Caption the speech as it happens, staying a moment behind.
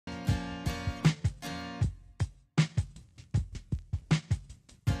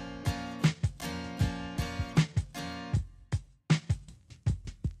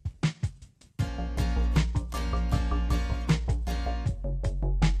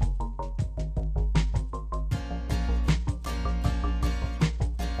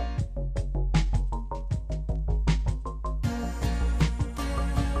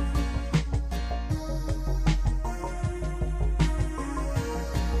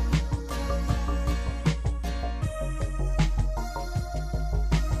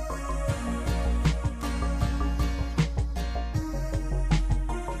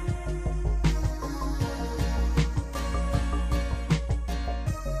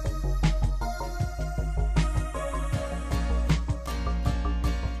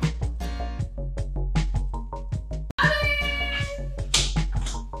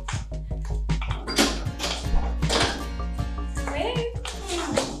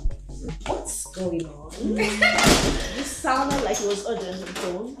going on? You sounded like it was urgent in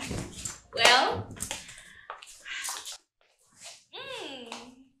tone. Well,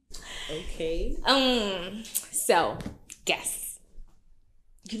 Okay. So, guess.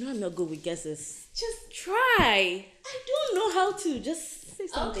 You know I'm not good with guesses. Just try. I don't know how to. Just say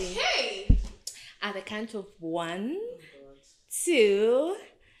something. Okay. At the count of 1, 2,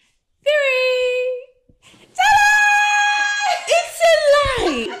 3. Ta-da! It's a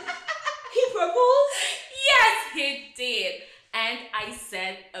lie! He proposed? Yes, he did. And I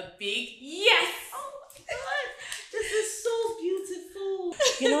said a big yes. Oh my god. This is so beautiful.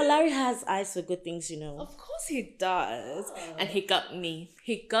 You know, Larry has eyes for good things, you know. Of course he does. And he got me.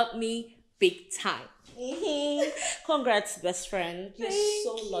 He got me big time. Congrats, best friend. You're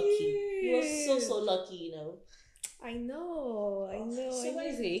so lucky. you. You're so lucky, you know. I know. So where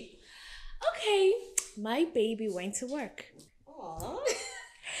is he? Okay. My baby went to work. Aww.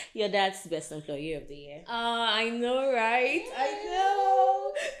 Your dad's best employee of the year. I know, right? I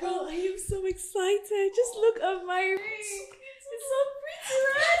know. Girl, I am so excited. Just look at my ring. It's so pretty,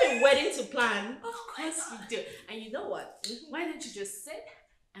 right? I have a wedding to plan. Of course you do. And you know what? Why don't you just sit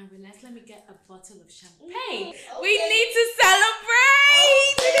and relax? Let me get a bottle of champagne. Okay. We need to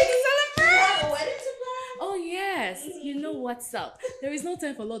celebrate. We need to celebrate. You have a wedding to plan? Oh yes, you know what's up. There is no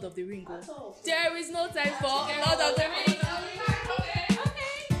time for Lord of the Ring. There is no time for Lord of the Ring.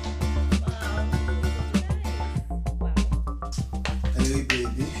 Hey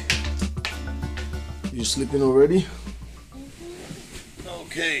baby, you sleeping already?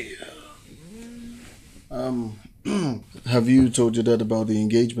 Okay. Have you told your dad about the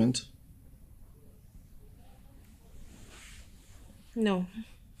engagement? No.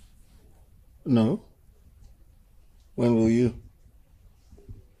 No? When will you?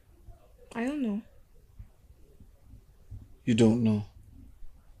 I don't know. You don't know?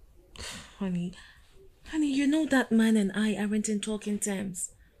 Honey, you know that man and I aren't in talking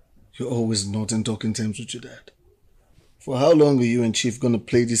terms. You're always not in talking terms with your dad. For how long are you and Chief gonna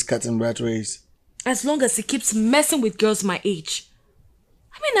play this cat and rat race? As long as he keeps messing with girls my age.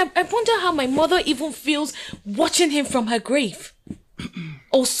 I wonder how my mother even feels watching him from her grave.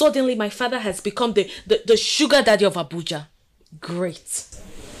 Oh, suddenly my father has become the sugar daddy of Abuja. Great.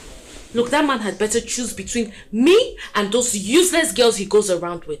 Look, that man had better choose between me and those useless girls he goes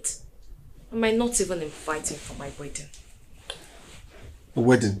around with. I might not even invite him for my wedding. A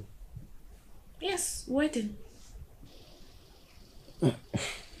wedding? Yes, wedding.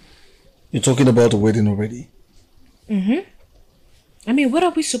 You're talking about a wedding already? What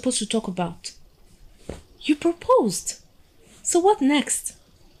are we supposed to talk about? You proposed. So what next?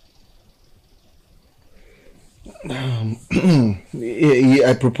 Yeah,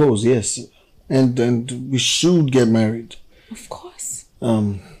 I propose, yes. And we should get married. Of course.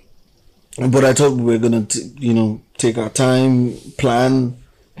 But I thought we were gonna, take our time, plan.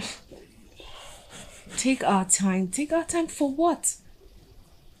 Take our time. Take our time for what?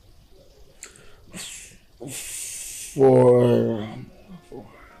 For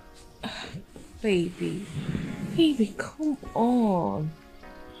Baby, come on.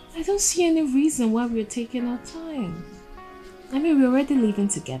 I don't see any reason why we're taking our time. We're already living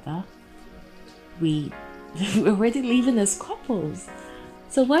together. We're already living as couples.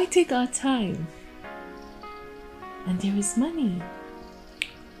 So why take our time? And there is money.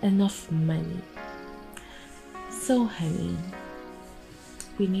 Enough money. So, honey,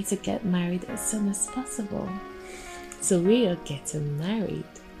 we need to get married as soon as possible. So we are getting married.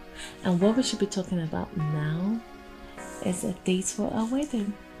 And what we should be talking about now is a date for our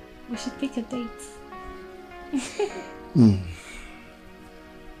wedding. We should pick a date.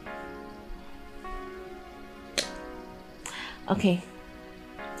 Okay,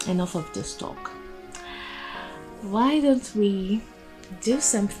 enough of this talk. Why don't we do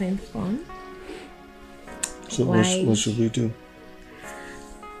something fun? So what should we do?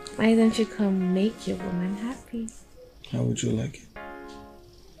 Why don't you come make your woman happy? How would you like it?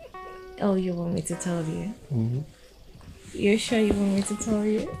 Oh, you want me to tell you? You're sure you want me to tell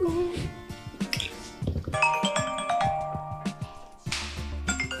you?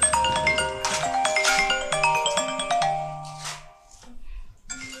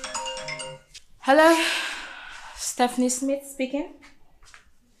 Hello, Stephanie Smith speaking.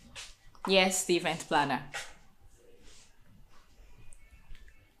 Yes, the event planner.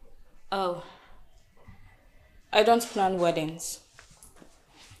 Oh, I don't plan weddings.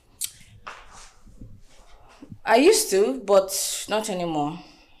 I used to, but not anymore.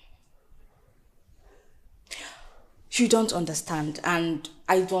 You don't understand, and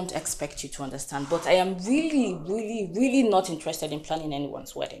I don't expect you to understand, but I am really, really, really not interested in planning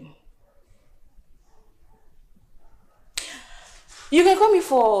anyone's wedding. You can call me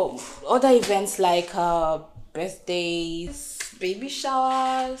for other events like birthdays, baby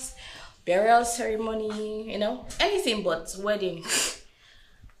showers, burial ceremony, anything but wedding.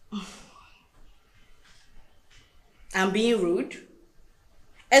 I'm being rude.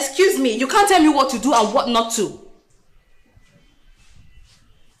 Excuse me, you can't tell me what to do and what not to.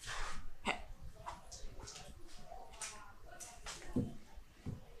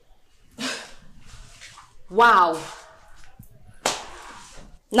 Wow.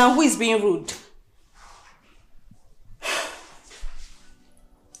 Now who is being rude?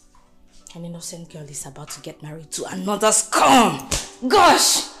 An innocent girl is about to get married to another scum.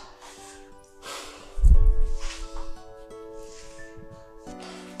 Gosh!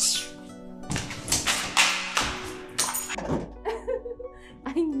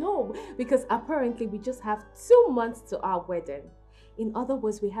 I know, because apparently we just have 2 months to our wedding. In other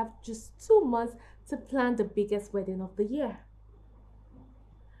words, we have just 2 months to plan the biggest wedding of the year.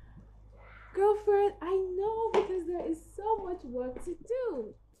 Girlfriend, I know, because there is so much work to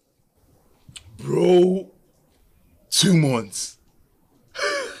do. Bro, 2 months.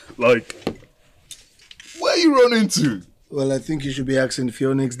 Like, where are you running to? Well, I think you should be asking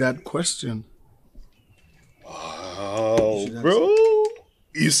Phoenix that question. Wow, bro.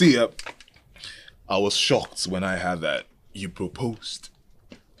 You see, I was shocked when I heard that you proposed.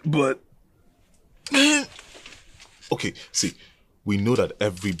 But, okay, see, we know that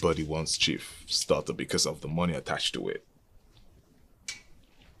everybody wants Chief starter because of the money attached to it.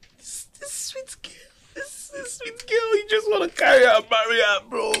 This sweet girl, you just want to carry her and marry her,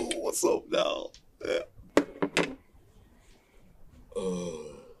 bro. What's up now?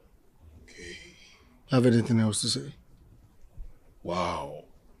 Okay. Have anything else to say? Wow.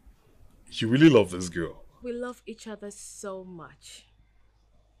 You really love this girl. We love each other so much.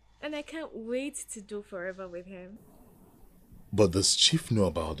 And I can't wait to do forever with him. But does Chief know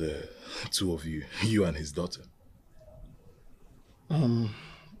about the two of you and his daughter? No.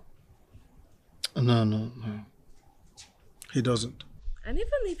 He doesn't. And even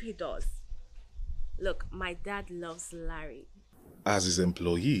if he does, look, my dad loves Larry. As his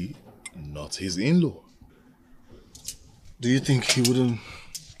employee, not his in-law. Do you think he wouldn't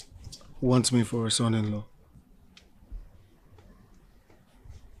want me for a son-in-law?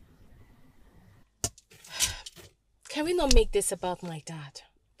 Can we not make this about my dad?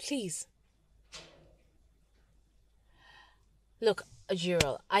 Please. Look,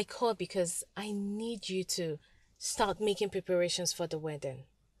 Jurel, I called because I need you to start making preparations for the wedding.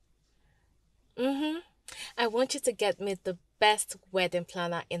 I want you to get me the best wedding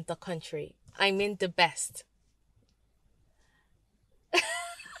planner in the country. I mean the best.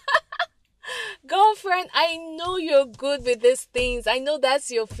 Girlfriend, I know you're good with these things. I know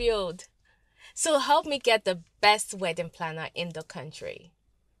that's your field. So help me get the best wedding planner in the country.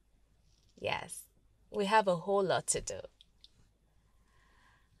 Yes, we have a whole lot to do.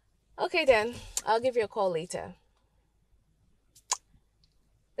 Okay then, I'll give you a call later.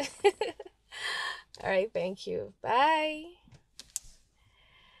 All right, thank you. Bye.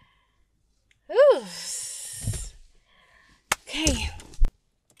 Ooh. Okay.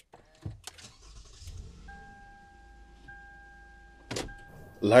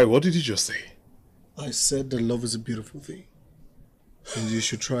 Larry, what did you just say? I said that love is a beautiful thing. And you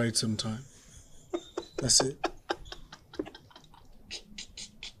should try it sometime. That's it.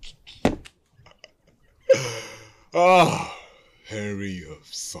 Ah, Henry, you have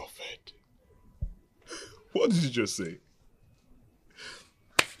suffered. What did you just say?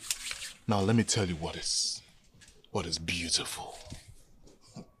 Now let me tell you what is beautiful.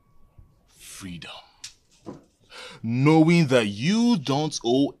 Freedom. Knowing that you don't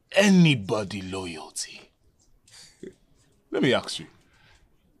owe anybody loyalty. Let me ask you.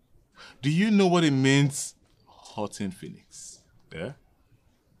 Do you know what it means hurting Phoenix? Yeah?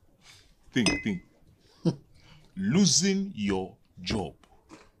 Think. Losing your job.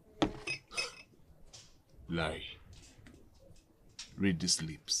 Larry, read these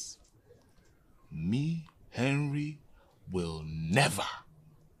lips. Me, Henry, will never,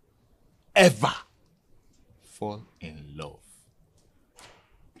 ever fall in love.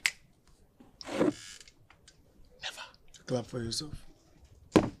 Never. Clap for yourself.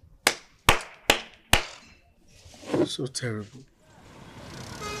 So terrible.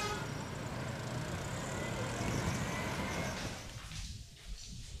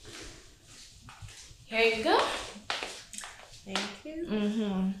 Here you go. Thank you.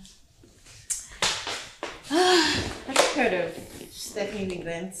 Have you heard of Stephanie's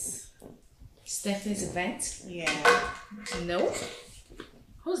events? Stephanie's event? Yeah. No.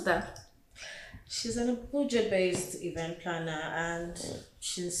 Who's that? She's an Abuja-based event planner and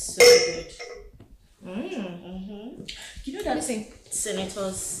she's so good. You know that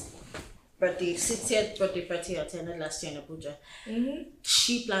senator's birthday, 60th birthday party I attended last year in Abuja?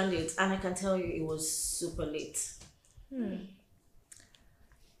 She planned it and I can tell you it was super late.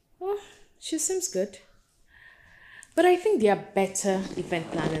 Well, she seems good. But I think there are better event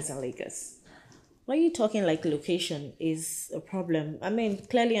planners in Lagos. Why are you talking like location is a problem? I mean,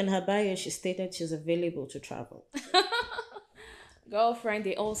 clearly in her bio, she stated she's available to travel. Girlfriend,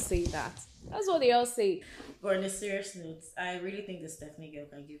 they all say that. That's what they all say. But on a serious note, I really think the Stephanie girl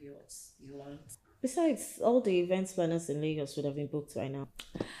can give you what you want. Besides, all the events planners in Lagos would have been booked by now.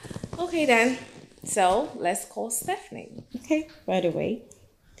 Okay then. So let's call Stephanie. Okay, right away.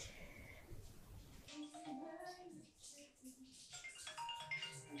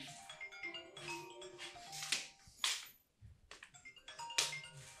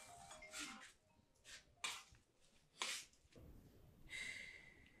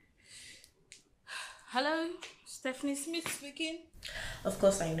 Hello, Stephanie Smith speaking. Of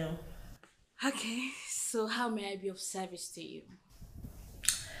course, I know. Okay, so how may I be of service to you?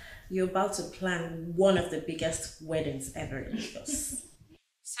 You're about to plan one of the biggest weddings ever in Lagos.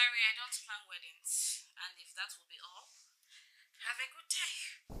 Sorry, I don't plan weddings, and if that will be all, have a good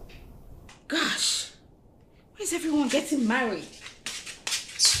day. Gosh, where's everyone getting married?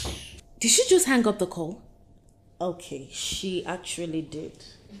 Did she just hang up the call? Okay, she actually did.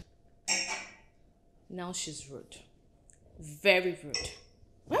 Now she's rude. Very rude.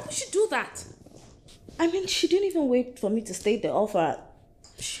 Why would she do that? I mean, she didn't even wait for me to state the offer.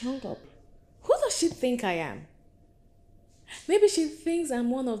 She hung up. Who does she think I am? Maybe she thinks I'm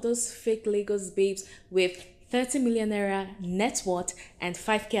one of those fake Lagos babes with 30 million naira net worth and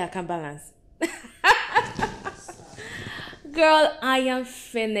 5k account balance. Girl, I am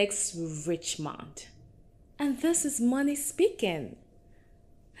Phoenix Richmond. And this is money speaking.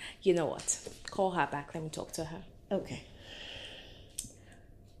 You know what? Call her back. Let me talk to her. Okay.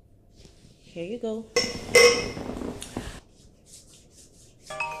 Here you go.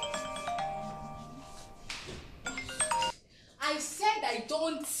 I said I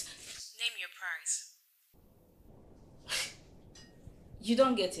don't. Name your price. You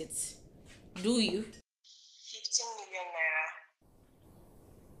don't get it, do you? 15 million naira.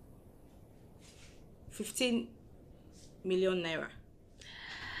 15 million naira.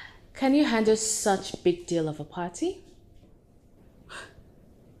 Can you handle such big deal of a party?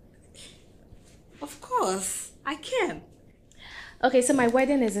 Of course, I can. Okay, so my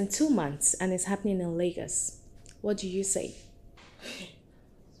wedding is in 2 months and it's happening in Lagos. What do you say?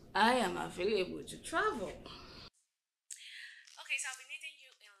 I am available to travel. Okay, so I'll be needing you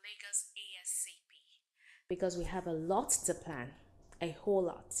in Lagos ASAP. Because we have a lot to plan. A whole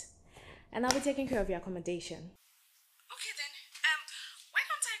lot. And I'll be taking care of your accommodation. Okay then. Why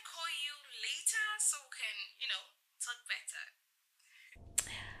don't I call you later so we can, talk better?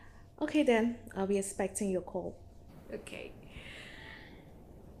 Okay then, I'll be expecting your call. Okay.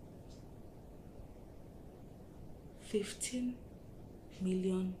 15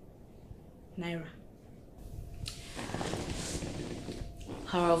 million naira.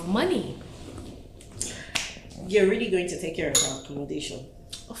 Power of money. You're really going to take care of our accommodation?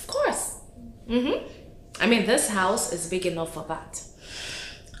 Of course. I mean, this house is big enough for that.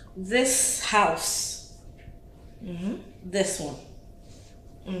 This house. This one.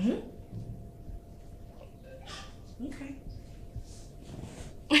 Okay.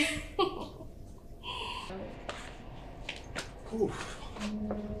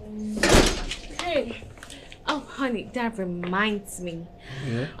 Hey. Oh, honey, that reminds me.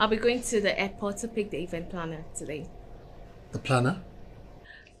 Yeah? I'll be going to the airport to pick the event planner today. The planner?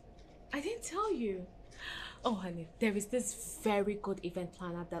 I didn't tell you. Oh, honey, there is this very good event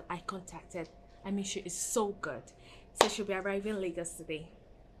planner that I contacted. I mean, she is so good. So she'll be arriving in Lagos today.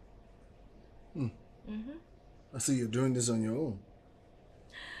 I see you're doing this on your own.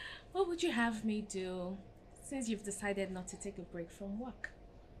 What would you have me do since you've decided not to take a break from work?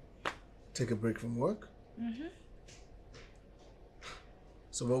 Take a break from work?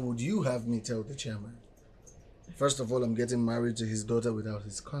 So what would you have me tell the chairman? First of all, I'm getting married to his daughter without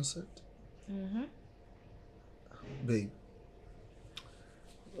his consent. Babe,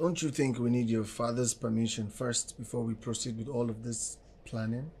 don't you think we need your father's permission first before we proceed with all of this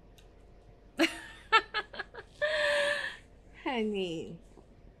planning? Honey,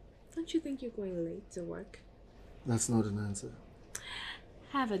 don't you think you're going late to work? That's not an answer.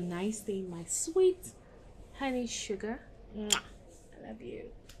 Have a nice day, my sweet honey sugar. Mwah. I love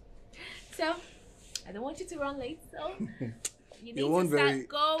you. So, I don't want you to run late, so you need to start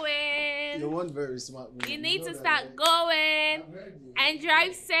going. going. You're one very smart woman. You need to that, start right? going. And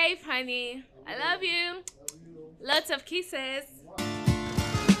drive safe, honey. I love you. Lots of kisses.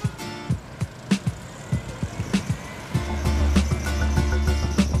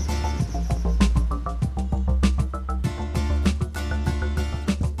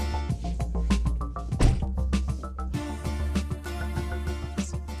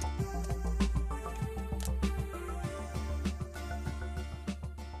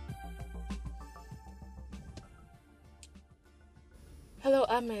 Hello,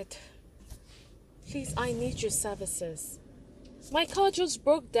 Ahmed. Please, I need your services. My car just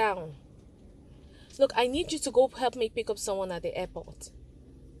broke down. Look, I need you to go help me pick up someone at the airport.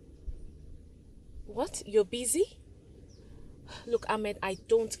 What? You're busy? Look, Ahmed, I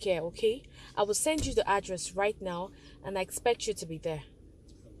don't care, okay? I will send you the address right now, and I expect you to be there.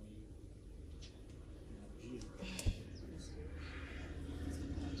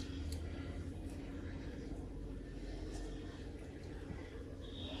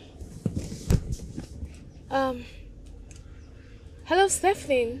 Hello,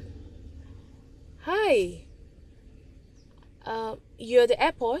 Stephanie. Hi. You're at the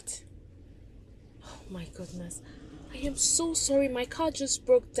airport? Oh my goodness. I am so sorry. My car just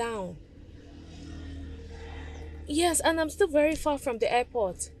broke down. Yes, and I'm still very far from the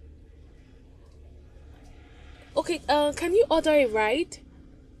airport. Okay, can you order a ride?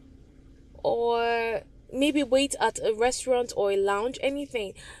 Or maybe wait at a restaurant or a lounge,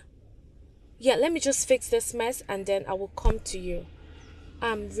 anything. Yeah, let me just fix this mess and then I will come to you.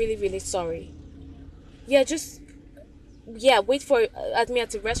 I'm really, really sorry. Yeah, wait for at me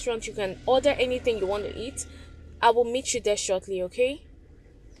at the restaurant. You can order anything you want to eat. I will meet you there shortly, okay?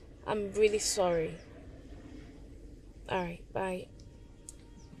 I'm really sorry. Alright, bye.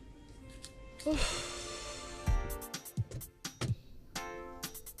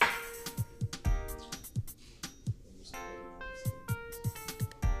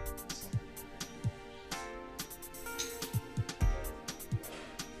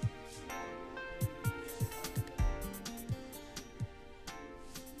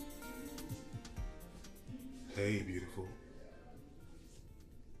 Hey, beautiful.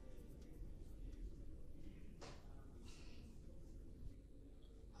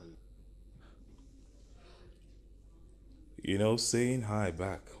 You know, saying hi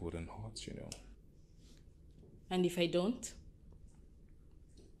back wouldn't hurt, you know. And if I don't?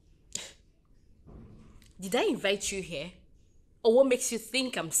 Did I invite you here? Or what makes you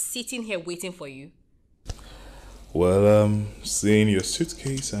think I'm sitting here waiting for you? Well, seeing your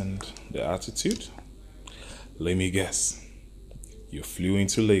suitcase and the attitude, let me guess. You flew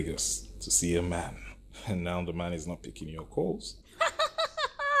into Lagos to see a man, and now the man is not picking your calls.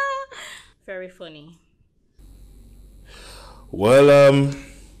 Very funny. Well,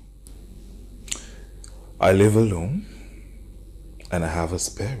 I live alone, and I have a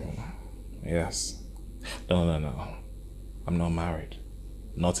spare room. Yes. No. I'm not married.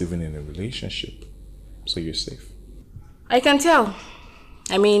 Not even in a relationship. So you're safe. I can tell.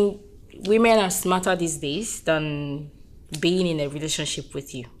 I mean, women are smarter these days than being in a relationship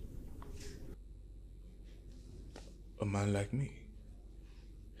with you. A man like me?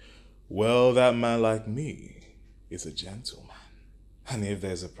 Well, that man like me is a gentleman. And if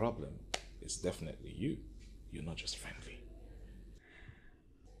there's a problem, it's definitely you. You're not just friendly.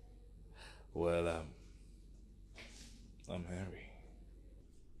 Well, I'm Harry.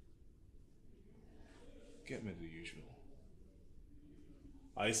 Get me the usual.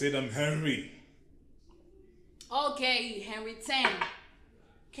 I said I'm Henry. Okay, Henry 10.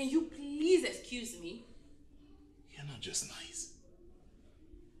 Can you please excuse me? You're not just nice.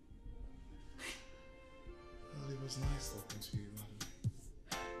 Well, it was nice talking to you, by the way.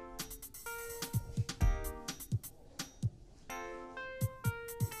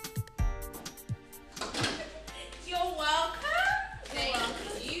 You're welcome. Thank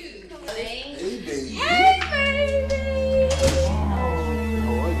you. Thank you. Hey, baby. Hey,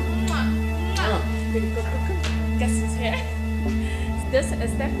 baby. Guess who's here? This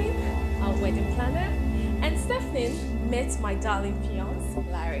is Stephanie, our wedding planner. And Stephanie met my darling fiance,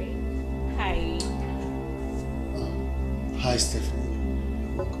 Larry. Hi. Hi,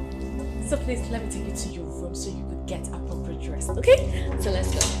 Stephanie. You're welcome. So please, let me take you to your room so you could get appropriate dressed, okay? So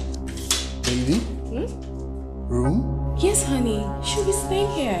let's go. Baby? Room? Yes, honey. Should we stay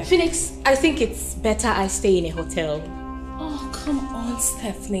here? Phoenix, I think it's better I stay in a hotel. Oh, come on,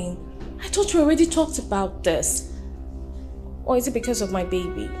 Stephanie. I thought we already talked about this. Or is it because of my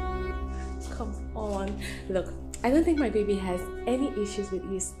baby? Come on. Look, I don't think my baby has any issues with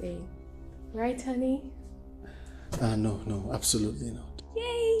you staying. Right, honey? No, absolutely not.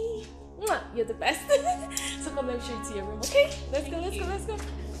 Yay! you're the best. So come, let me show you to your room, okay? Let's go, let's go, let's go.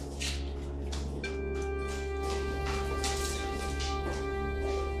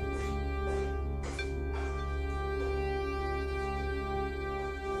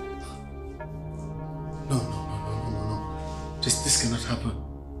 No. This cannot happen.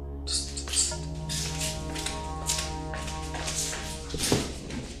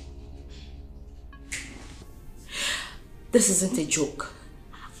 This isn't a joke.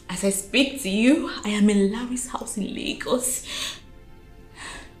 As I speak to you, I am in Larry's house in Lagos.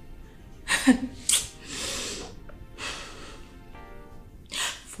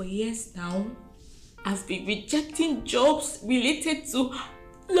 For years now, I've been rejecting jobs related to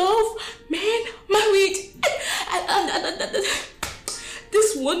love, men, marriage. And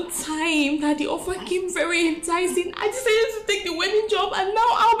this one time that the offer came very enticing, I decided to take the wedding job, and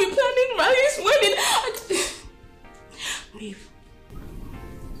now I'll be planning Larry's wedding. Babe,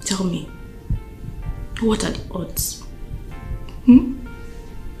 tell me, what are the odds? No,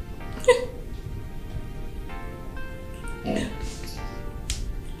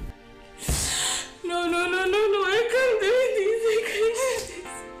 I can't do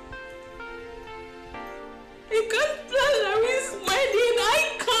this. I can't plan Larry's wedding. I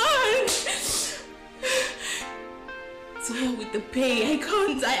can't. So here with the pay, I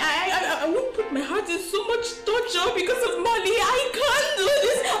can't. I won't put my heart in so much torture because of money. I can't do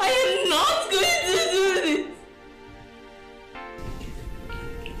this. I am not going to do this.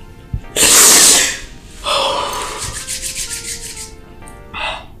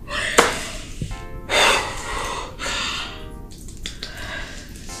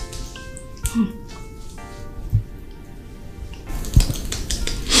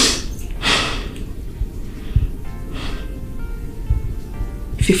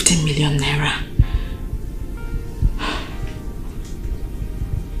 15 million naira.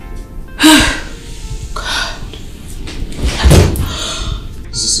 God.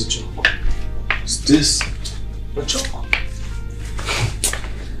 Is this a joke? Is this a joke?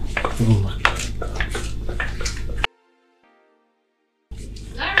 Oh my God.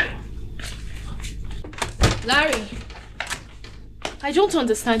 Larry, I don't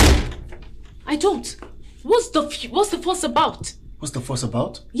understand you. I don't. What's the fuss about? What's the fuss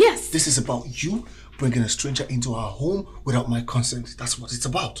about? Yes. This is about you bringing a stranger into our home without my consent. That's what it's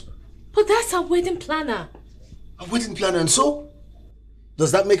about. But that's our wedding planner. A wedding planner, and so?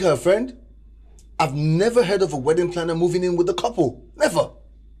 Does that make her a friend? I've never heard of a wedding planner moving in with a couple. Never.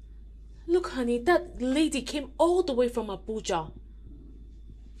 Look, honey, that lady came all the way from Abuja.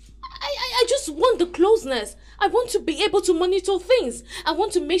 I just want the closeness. I want to be able to monitor things. I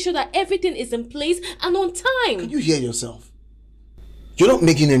want to make sure that everything is in place and on time. Can you hear yourself? You're not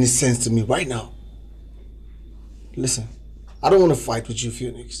making any sense to me right now. Listen, I don't want to fight with you,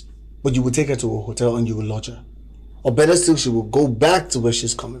 Phoenix, but you will take her to a hotel and you will lodge her. Or better still, she will go back to where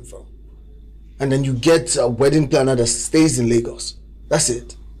she's coming from. And then you get a wedding planner that stays in Lagos. That's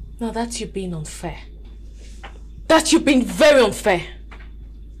it. Now that's you being unfair. That's you being very unfair.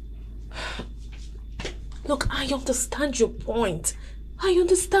 Look, I understand your point. I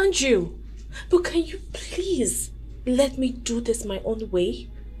understand you. But can you please let me do this my own way?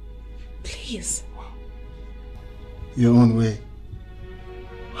 Please. Your own way?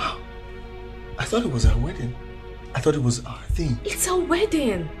 Wow. I thought it was our wedding. I thought it was our thing. It's our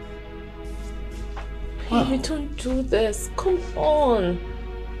wedding. Wow. Baby, don't do this. Come on.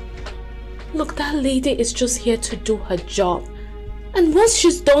 Look, that lady is just here to do her job. And once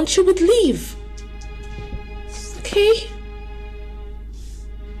she's done, she would leave. Okay?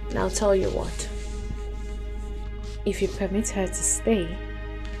 Now I'll tell you what. If you permit her to stay,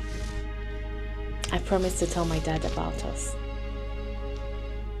 I promise to tell my dad about us.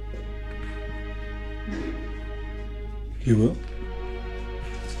 You will?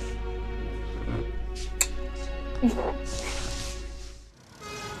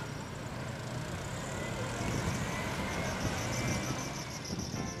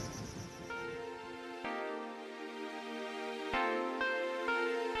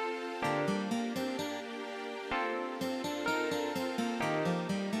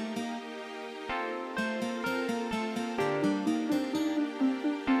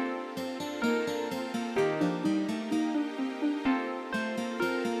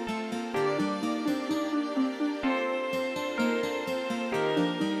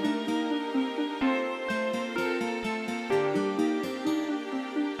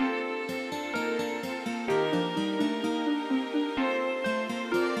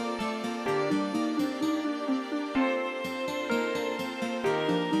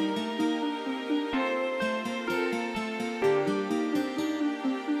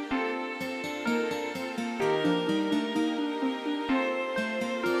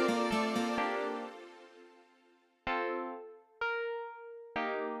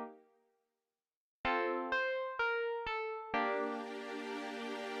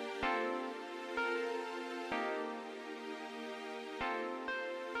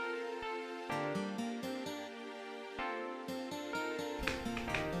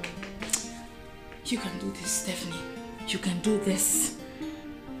 You can do this, Stephanie. You can do this.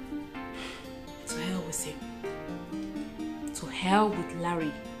 To hell with him. To hell with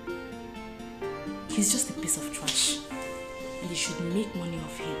Larry. He's just a piece of trash. And you should make money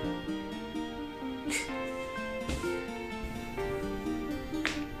off him.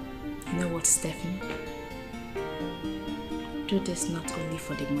 You know what, Stephanie? Do this not only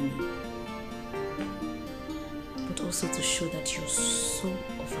for the money, but also to show that you're so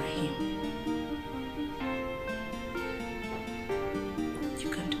over him. You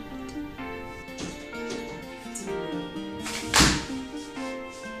can do it.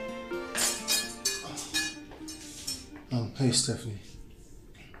 Hey, Stephanie.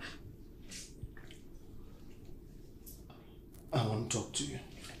 I want to talk to you.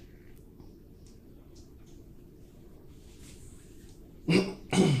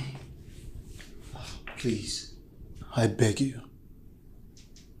 Please, I beg you.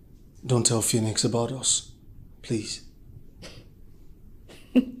 Don't tell Phoenix about us. Please.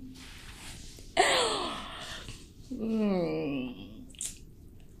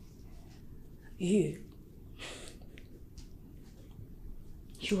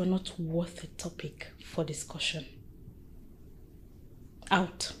 You are not worth a topic for discussion.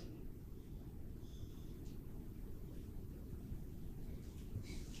 Out.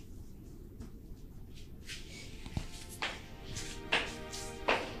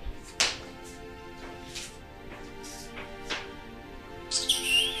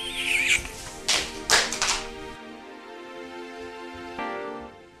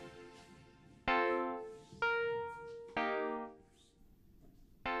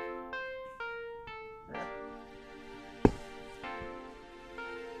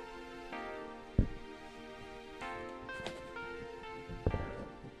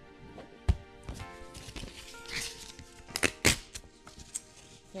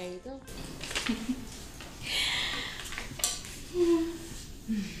 There you go.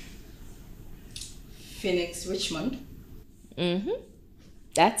 Phoenix Richmond.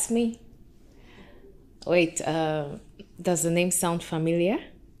 That's me. Wait, does the name sound familiar?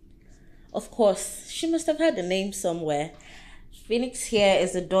 Of course, she must have had the name somewhere. Phoenix here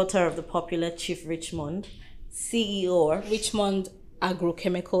is the daughter of the popular Chief Richmond, CEO of Richmond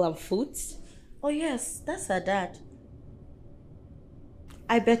Agrochemical and Foods. Oh yes, that's her dad.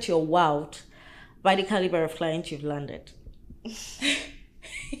 I bet you're wowed by the caliber of client you've landed.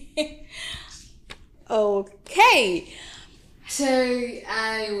 Okay. So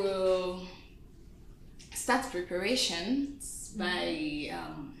I will start preparations by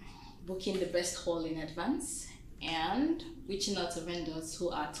booking the best hall in advance and reaching out to vendors who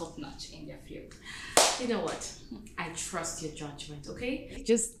are top-notch in their field. You know what? I trust your judgment, okay?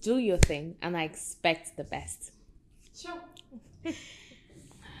 Just do your thing and I expect the best. Sure.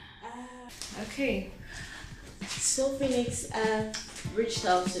 Okay. So Phoenix reached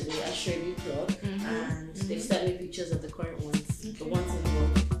out to the Ashrebi Club and they sent me pictures of the current ones, the ones in the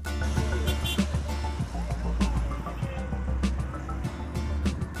world.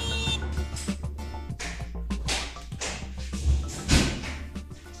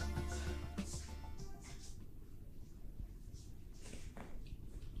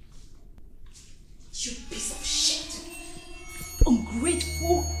 You piece of shit!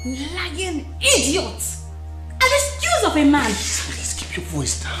 Ungrateful, lying idiot! An excuse of a man! Please keep your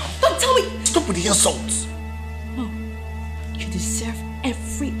voice down. Don't tell me! Stop with the insults. Oh, you deserve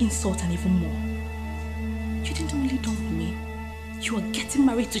every insult and even more. You didn't only dump me, you are getting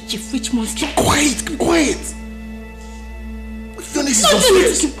married to Chief Richmond's Keep quiet, keep quiet. Phoenix is No, you need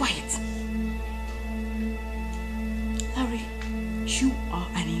upstairs. to keep quiet. Larry, you are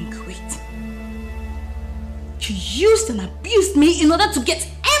an ingrate. You used and abused me in order to get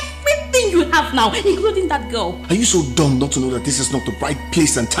everything you have now, including that girl. Are you so dumb not to know that this is not the right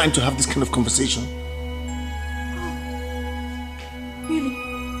place and time to have this kind of conversation? Really?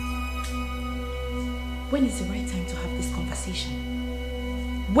 When is the right time to have this conversation?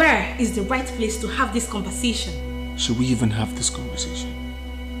 Where is the right place to have this conversation? Should we even have this conversation?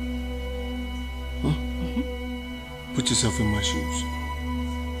 Huh? Put yourself in my shoes.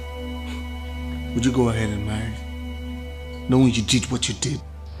 Would you go ahead and marry? Knowing you did what you did.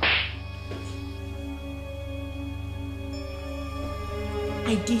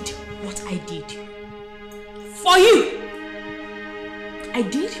 I did what I did. For you! I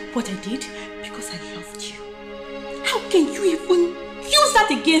did what I did because I loved you. How can you even use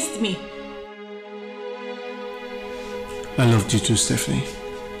that against me? I loved you too, Stephanie.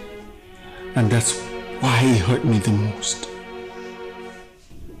 And that's why it hurt me the most.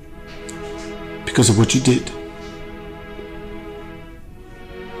 Because of what you did.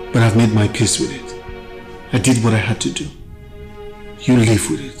 But I've made my peace with it. I did what I had to do. You live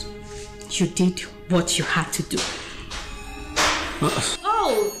with it. You did what you had to do.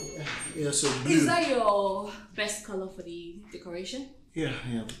 Oh! Yeah, so blue. Is that your best color for the decoration? Yeah,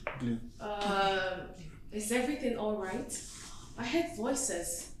 blue. Is everything alright? I heard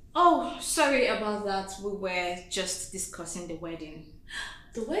voices. Oh, sorry about that. We were just discussing the wedding.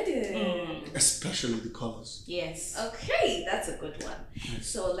 The wedding? Especially the colors. Yes. Okay, that's a good one.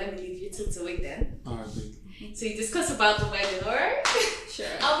 So let me leave you two to it then. Alright, babe. So you discuss about the wedding, alright? Sure.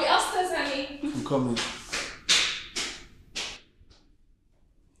 I'll be upstairs, honey. I'm coming.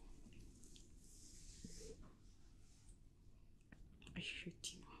 I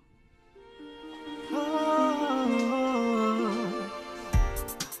hate you.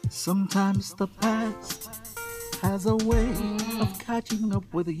 Sometimes the past has a way of catching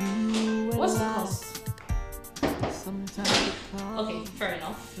up with you. What's the cost? Sometimes it comes Okay, fair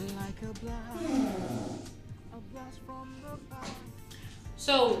enough. like a blast from the past.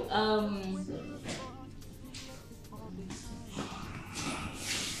 So,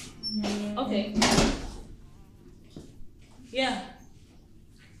 okay. Yeah.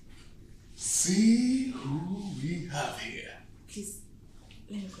 See who we have here. Please,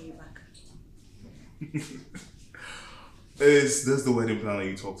 let me call you back. Is this the wedding planner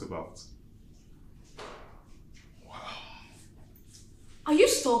you talked about? Are you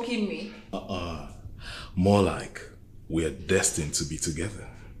stalking me? More like we're destined to be together.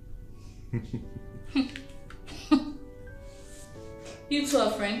 You two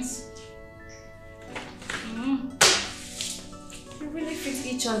are friends. You really fit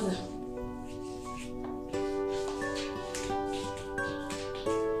each other.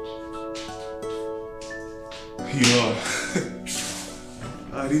 You know,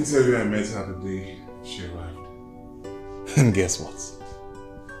 I didn't tell you I met her the day she arrived. And guess what?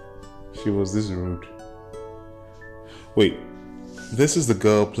 She was this rude. Wait, this is the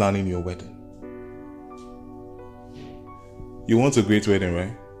girl planning your wedding. You want a great wedding,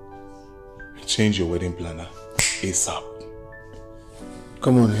 right? Change your wedding planner ASAP.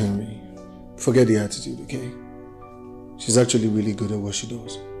 Come on, Henry. Forget the attitude, okay? She's actually really good at what she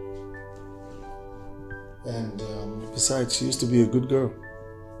does. And besides, she used to be a good girl.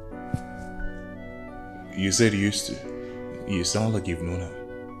 You said used to. You sound like you've known her.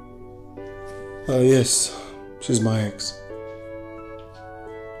 Yes. She's my ex.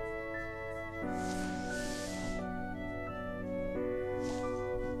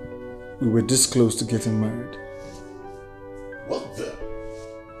 We were this close to getting married. What the?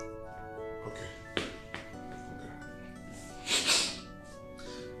 Okay.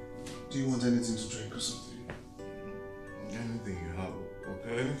 Do you want anything to drink or something? Anything you have.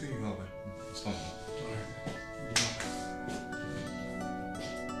 Okay, anything you have. It's fine.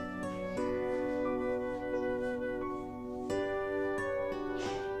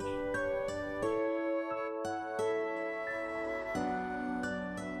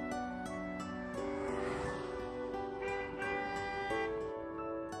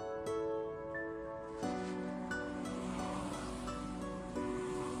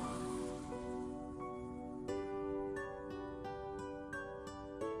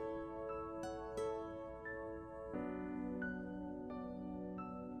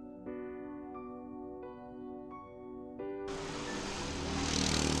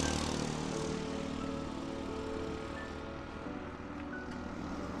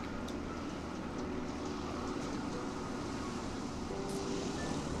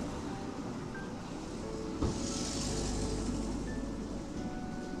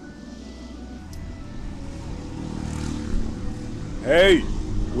 Hey,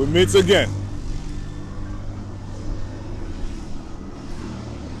 we meet again.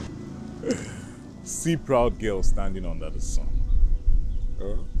 See proud girl standing under the sun.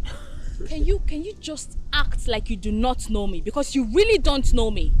 Can you just act like you do not know me? Because you really don't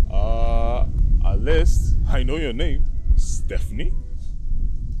know me. At least I know your name, Stephanie.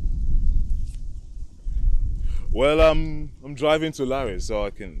 Well, I'm driving to Larry, so I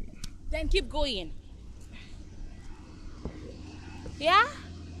can... Then keep going. Yeah?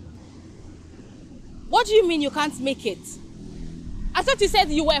 What do you mean you can't make it? I thought you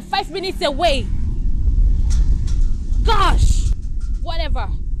said you were 5 minutes away. Gosh! Whatever.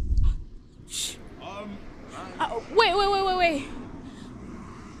 Wait.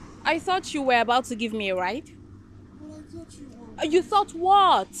 I thought you were about to give me a ride. You thought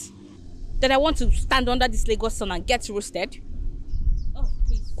what? That I want to stand under this Lagos sun and get roasted? Oh,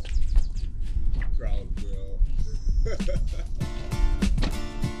 please. Proud girl.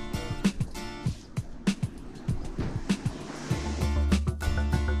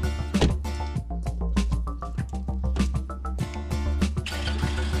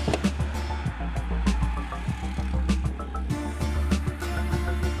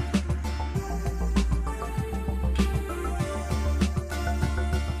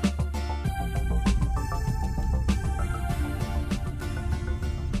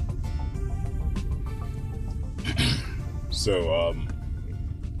 So,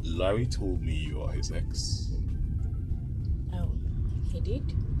 Larry told me you are his ex. Oh, he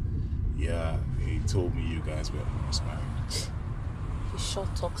did? Yeah, he told me you guys were almost married. He sure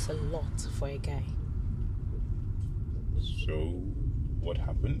talks a lot for a guy. So, what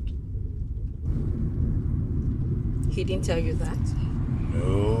happened? He didn't tell you that?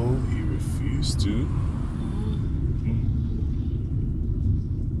 No, he refused to.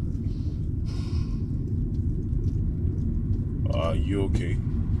 Are you okay?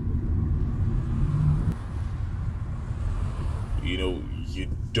 You know, you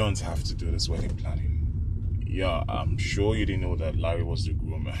don't have to do this wedding planning. Yeah, I'm sure you didn't know that Larry was the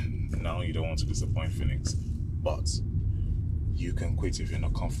groom and now you don't want to disappoint Phoenix. But you can quit if you're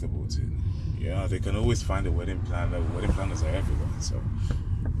not comfortable with it. Yeah, they can always find a wedding planner. Wedding planners are everywhere. So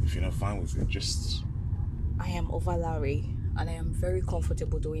if you're not fine with it, just... I am over Larry and I am very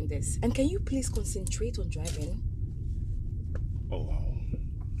comfortable doing this. And can you please concentrate on driving? Oh,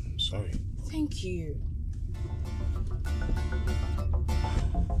 I'm sorry. Thank you.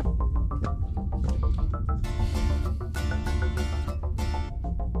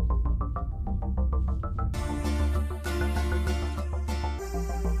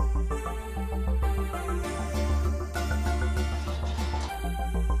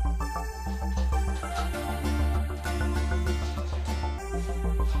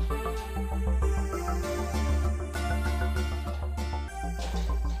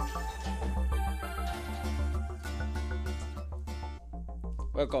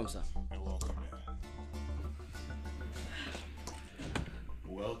 Welcome, sir. Welcome, man.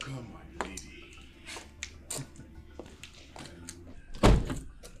 Welcome, my lady.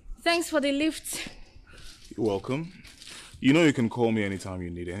 Thanks for the lift. You're welcome. You know you can call me anytime you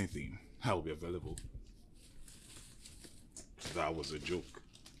need anything. I'll be available. That was a joke.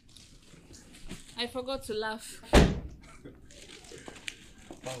 I forgot to laugh.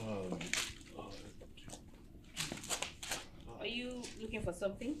 Are you looking for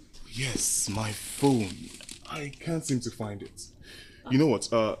something? Yes, my phone. I can't seem to find it. You know what?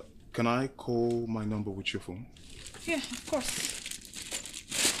 Can I call my number with your phone? Yeah, of course.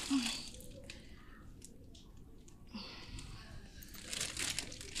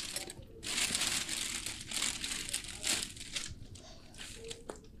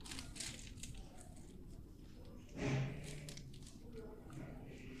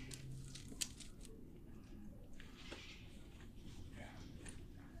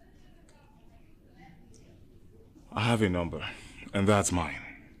 I have a number, and that's mine.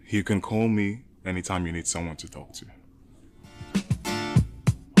 You can call me anytime you need someone to talk to.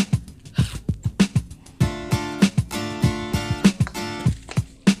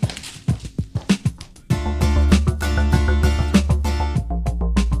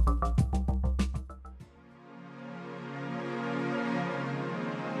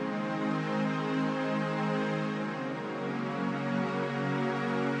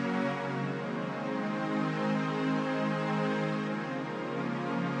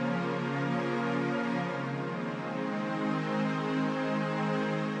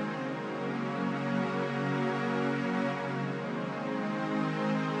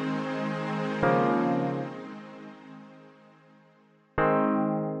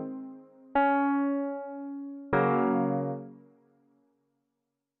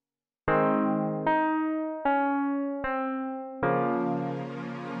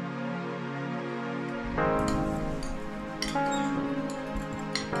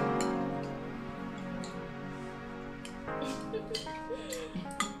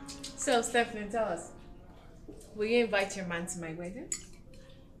 So, Stephanie, tell us, will you invite your man to my wedding?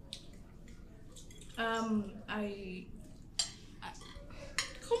 Come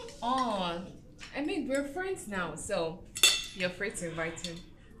on. I mean, we're friends now, so you're free to invite him.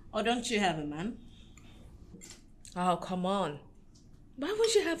 Or don't you have a man? Oh, come on. Why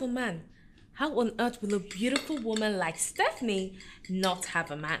would you have a man? How on earth will a beautiful woman like Stephanie not have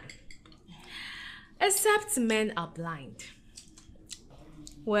a man? Except men are blind.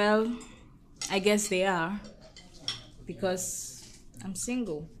 Well, I guess they are. Because I'm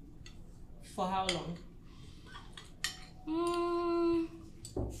single. For how long?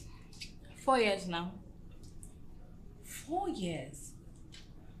 4 years now. 4 years?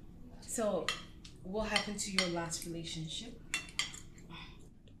 So, what happened to your last relationship?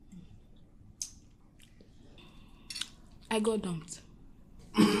 I got dumped.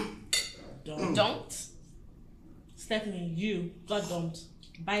 Dumped? Stephanie, you got dumped.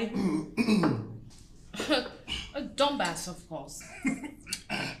 By who? A dumbass, of course.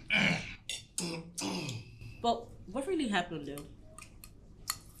 But what really happened though?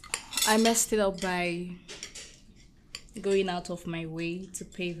 I messed it up by going out of my way to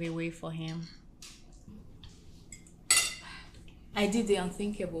pave a way for him. I did the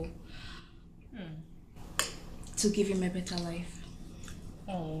unthinkable to give him a better life.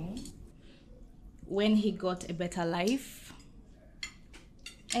 When he got a better life,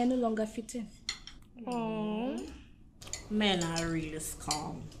 I no longer fit in. Men are really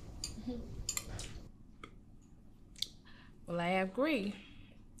calm. Well, I agree.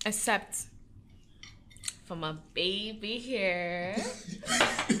 Except for my baby here.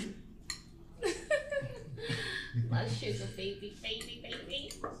 My sugar baby.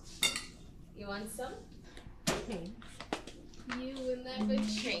 You want some? You will never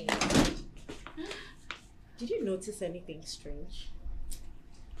change. Did you notice anything strange?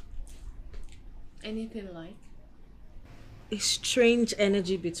 Anything like? A strange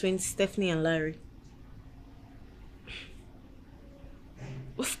energy between Stephanie and Larry.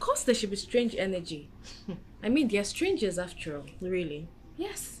 Of course there should be strange energy. I mean, they're strangers after all. Really?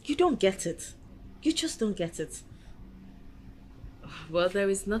 Yes. You don't get it. You just don't get it. Well, there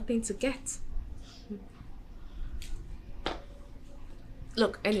is nothing to get.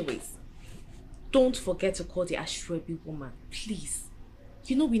 Look, anyways, don't forget to call the Ashwebi woman, please.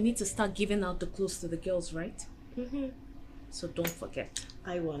 You know we need to start giving out the clothes to the girls, right? So don't forget.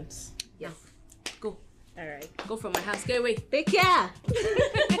 I won't. Yes. Go. Alright. Go from my house. Get away. Take care!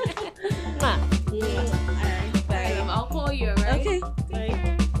 Alright, bye. I'll call you, alright? Okay.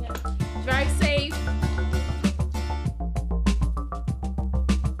 Bye. Drive safe.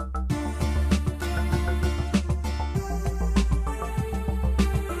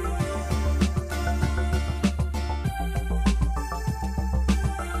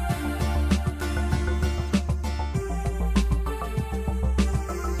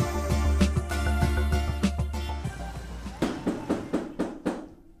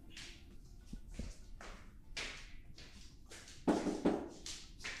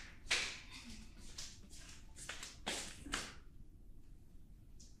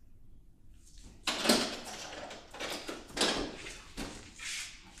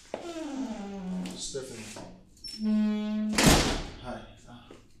 Stephanie. Hi.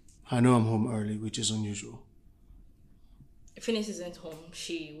 I know I'm home early, which is unusual. Phineas isn't home.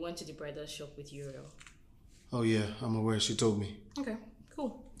 She went to the bridal shop with Uriel. Oh yeah, I'm aware. She told me. Okay,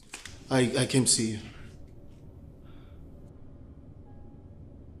 cool. I came to see you.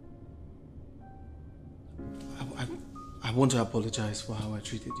 I want to apologize for how I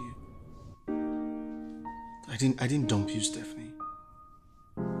treated you. I didn't dump you, Stephanie.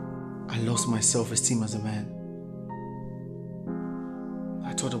 I lost my self-esteem as a man.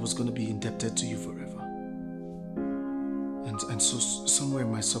 I thought I was going to be indebted to you forever. And so somewhere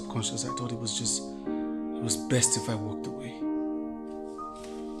in my subconscious, I thought it was best if I walked away.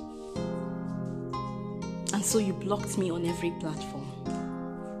 And so you blocked me on every platform.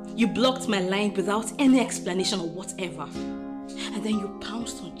 You blocked my line without any explanation or whatever. And then you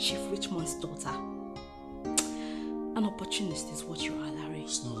pounced on Chief Richmond's daughter. An opportunist is what you are, Larry.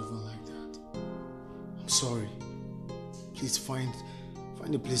 It's not even like that. I'm sorry. Please find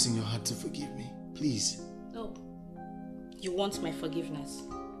a place in your heart to forgive me. Please. Oh. You want my forgiveness?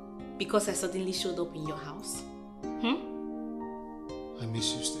 Because I suddenly showed up in your house? I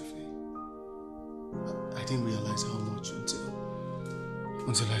miss you, Stephanie. I didn't realize how much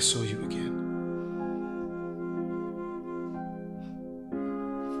until I saw you again.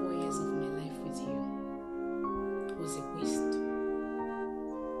 4 years of my life with you was a waste.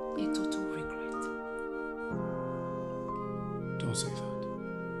 A total regret. Don't say that.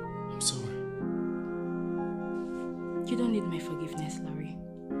 I'm sorry. You don't need my forgiveness, Larry.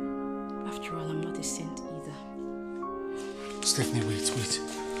 After all, I'm not a saint either. Stephanie, wait.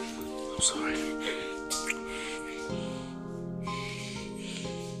 I'm sorry.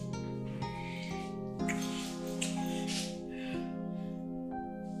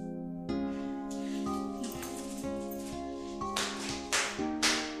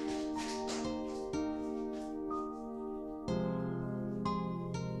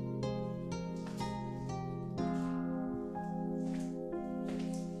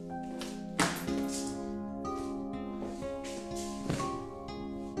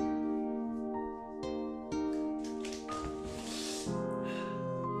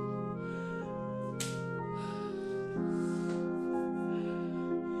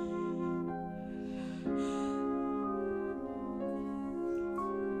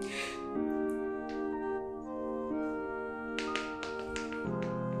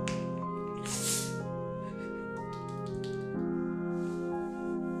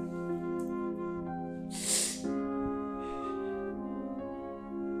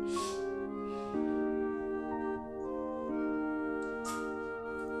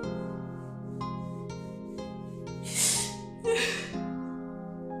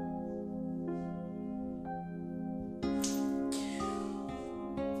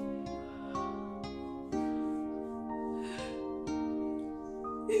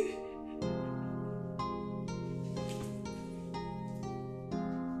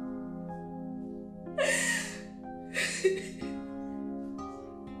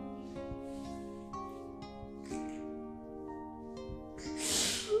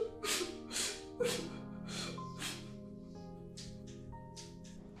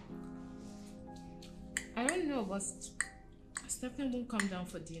 Stephanie won't come down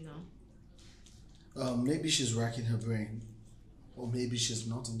for dinner. Maybe she's racking her brain. Or maybe she's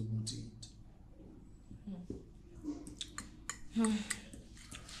not in the mood to eat.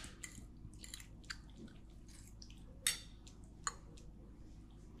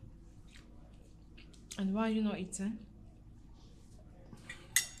 And why are you not eating?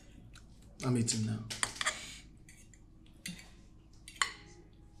 I'm eating now.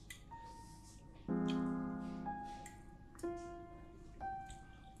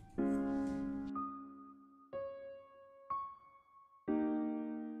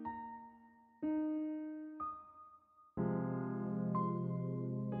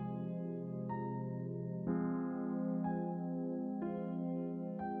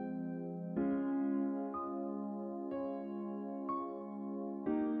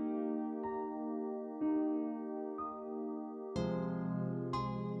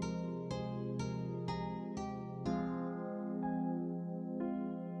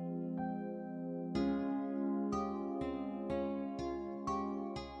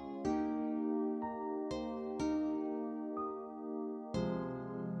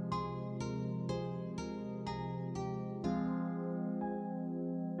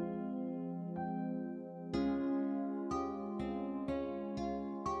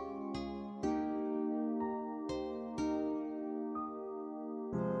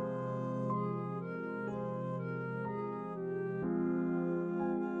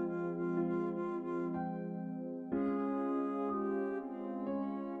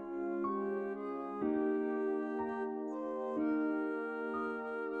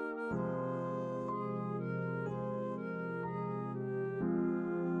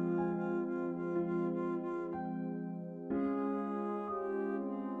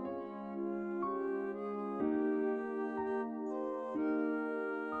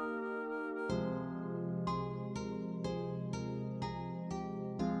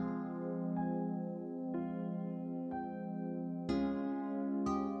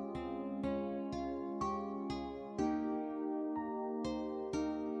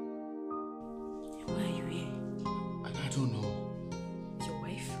 I don't know. Your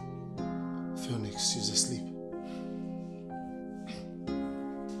wife? Phoenix, she's asleep.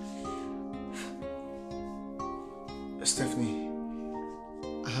 Stephanie,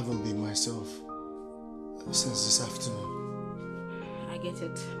 I haven't been myself since this afternoon. I get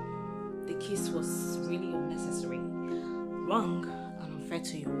it. The kiss was really unnecessary. Wrong and unfair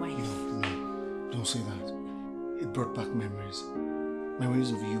to your wife. No, don't say that. It brought back memories.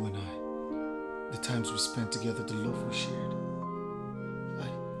 Memories of you and I. The times we spent together, the love we shared.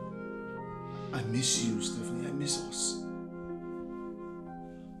 I miss you, Stephanie. I miss us.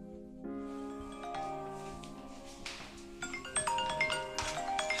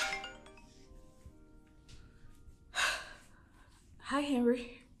 Hi,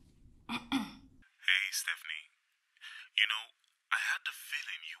 Henry. Hey, Stephanie. You know, I had the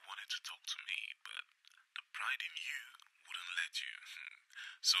feeling you wanted to talk to me, but the pride in you wouldn't let you.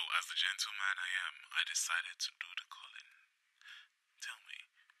 So, as the gentleman I am, I decided to do the calling. Tell me,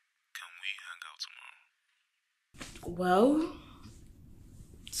 can we hang out tomorrow? Well,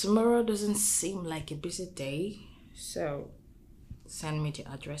 tomorrow doesn't seem like a busy day, so send me the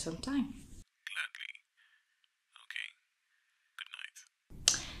address on time. Gladly. Okay.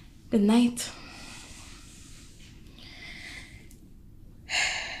 Good night.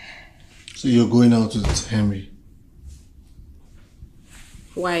 So you're going out with Henry?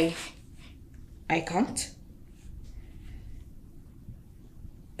 Why? I can't?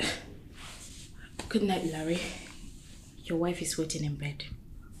 Good night, Larry. Your wife is waiting in bed.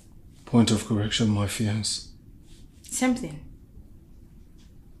 Point of correction, my fiancé. Same thing.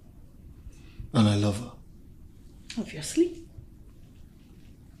 And I love her. Obviously.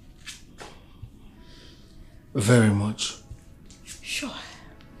 Very much. Sure.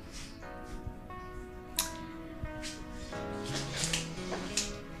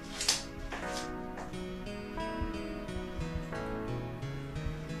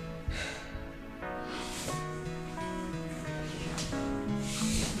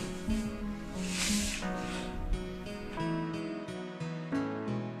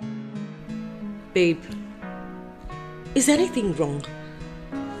 Babe, is anything wrong?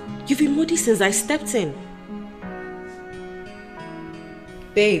 You've been moody since I stepped in.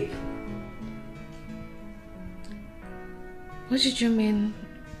 Babe. What did you mean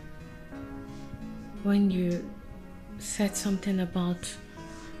when you said something about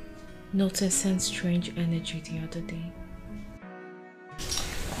noticing strange energy the other day?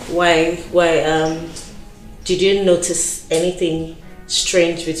 Why, did you notice anything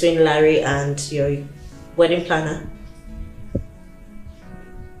strange between Larry and your wedding planner?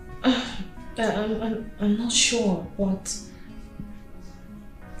 I'm not sure, but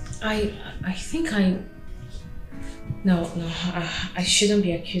I think No, I shouldn't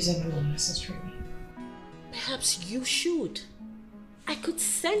be accusing him unnecessarily. Perhaps you should. I could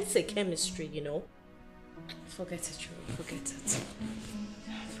sense a chemistry, you know. Forget it, Joey. Forget it.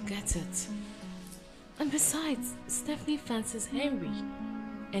 Forget it. And besides, Stephanie fancies Henry.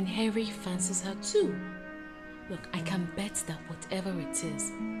 And Henry fancies her too. Look, I can bet that whatever it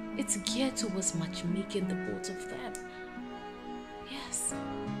is, it's geared towards matchmaking the both of them. Yes.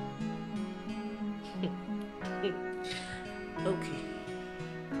 Okay.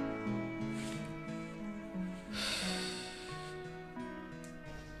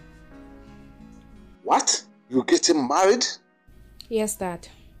 What? You're getting married? Yes, Dad.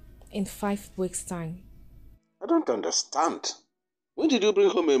 In 5 weeks' time. I don't understand. When did you bring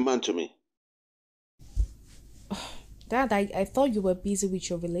home a man to me? Dad, I thought you were busy with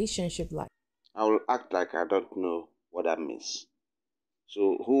your relationship life. I will act like I don't know what that means.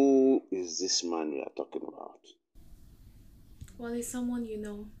 So who is this man we are talking about? Well, it's someone you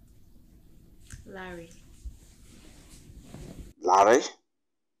know. Larry. Larry?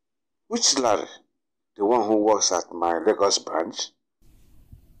 Which Larry? The one who works at my Lagos branch?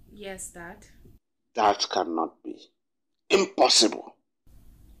 Yes, Dad. That cannot be. Impossible.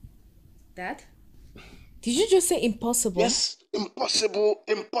 Dad? Did you just say impossible? Yes, impossible,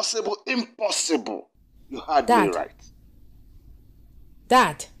 impossible, impossible. You heard Dad. me right.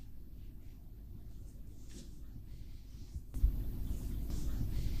 Dad.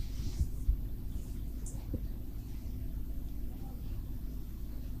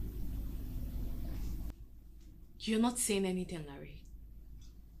 You're not saying anything, Larry.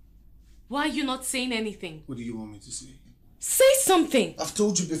 Why are you not saying anything? What do you want me to say? Say something! I've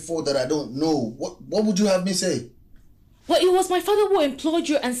told you before that I don't know. What would you have me say? Well, it was my father who employed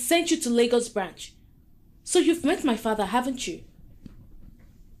you and sent you to Lagos branch. So you've met my father, haven't you?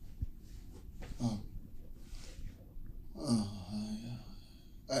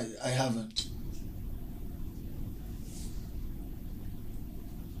 I haven't.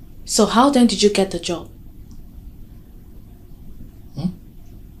 So how then did you get the job?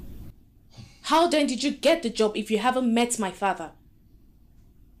 How then did you get the job if you haven't met my father?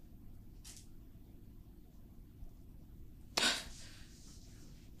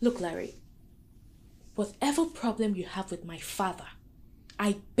 Look, Larry, whatever problem you have with my father,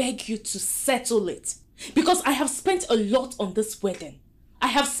 I beg you to settle it. Because I have spent a lot on this wedding. I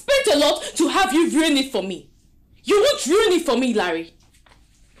have spent a lot to have you ruin it for me. You won't ruin it for me, Larry.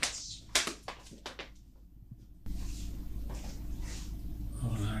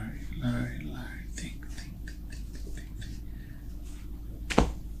 Oh, Larry, think.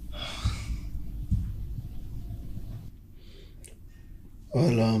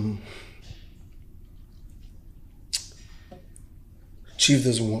 Well, Chief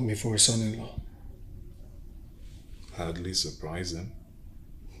doesn't want me for a son-in-law. Hardly surprising.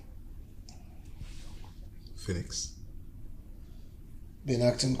 Phoenix. Been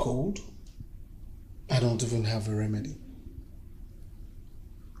acting cold? I don't even have a remedy.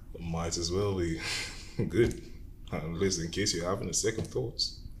 Might as well be good. At least in case you're having a second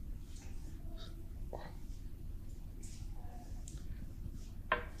thoughts.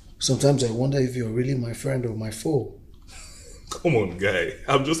 Sometimes I wonder if you're really my friend or my foe. Come on, guy.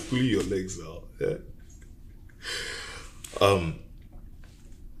 I'm just pulling your legs out. Yeah?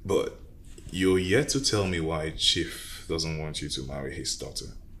 But you're yet to tell me why Chief doesn't want you to marry his daughter.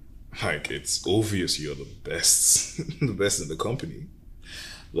 Like, it's obvious you're the best. The best in the company.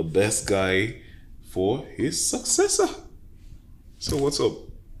 The best guy for his successor. So what's up?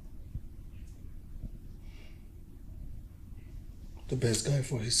 The best guy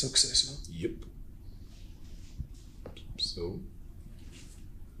for his successor? Yep. So?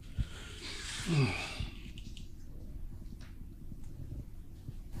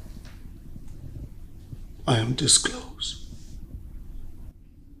 I am this close.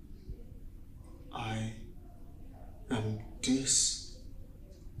 I am this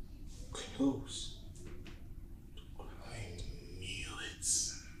close.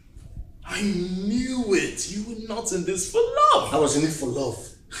 I knew it. You were not in this for love. I was in it for love.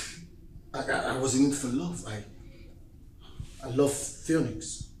 I was in it for love. I love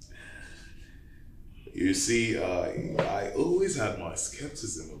Phoenix. You see, I always had my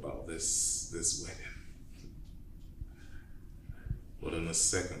skepticism about this wedding. But on a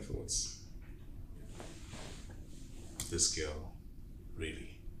second thoughts, this girl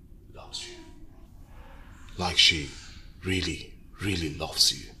really loves you. Like she really, really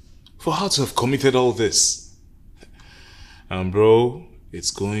loves you. for her to have committed all this. And bro,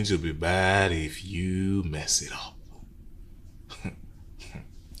 it's going to be bad if you mess it up.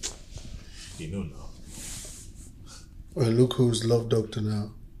 You know now. Well, look who's love doctor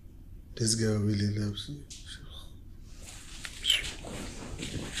now. This girl really loves you.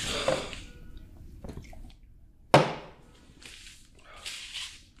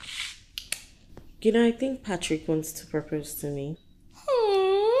 You know, I think Patrick wants to propose to me.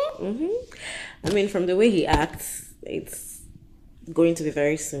 I mean, from the way he acts, it's going to be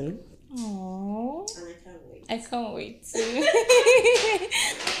very soon. Aww. And I can't wait. I can't wait. Seriously.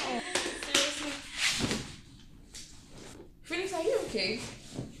 Phoenix, are you okay?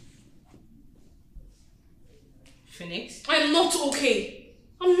 Phoenix? I'm not okay.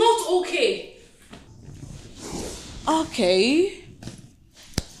 I'm not okay. Okay.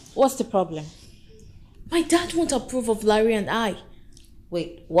 What's the problem? My dad won't approve of Larry and I.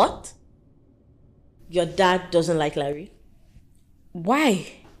 Wait, what? Your dad doesn't like Larry? Why?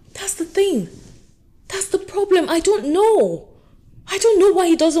 That's the thing. That's the problem. I don't know. I don't know why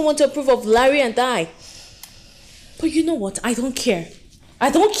he doesn't want to approve of Larry and I. But you know what? I don't care.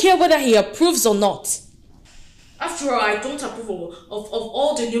 I don't care whether he approves or not. After all, I don't approve of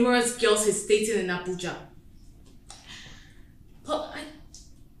all the numerous girls he's dating in Abuja. But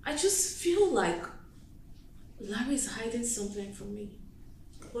I just feel like Larry's hiding something from me.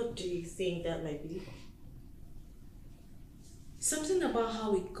 What do you think that might be? Something about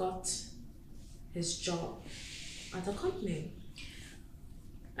how he got his job at the company.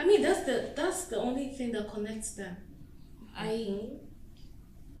 I mean, that's the only thing that connects them. I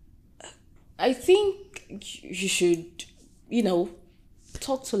think you should,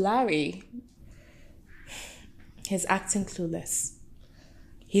 talk to Larry. He's acting clueless.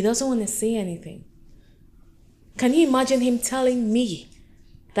 He doesn't want to say anything. Can you imagine him telling me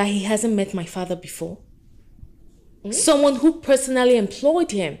that he hasn't met my father before? Someone who personally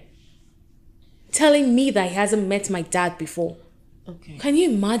employed him telling me that he hasn't met my dad before. Okay. Can you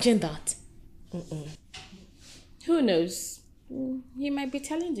imagine that? Who knows? He might be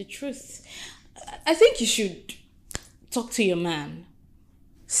telling the truth. I think you should talk to your man.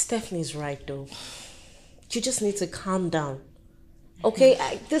 Stephanie's right though. You just need to calm down. Okay?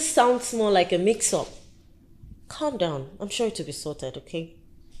 This sounds more like a mix-up. Calm down. I'm sure it will be sorted, okay?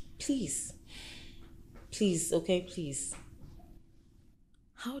 Please. Please, okay? Please.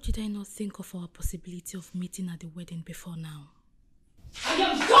 How did I not think of our possibility of meeting at the wedding before now? I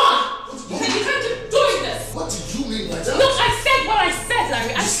am gone! You can't keep doing this! What do you mean by that? Look, I said what I said,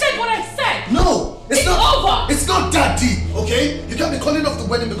 Larry! I said what I said! No! It's not over! It's not that deep, okay? You can't be calling off the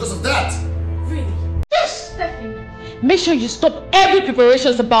wedding because of that. Really? Yes, Stephanie! Make sure you stop every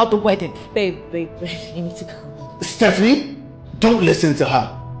preparations about the wedding. Babe, you need to calm down. Stephanie, don't listen to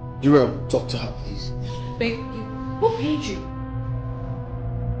her. Jurel, talk to her, please. Babe, who paid you?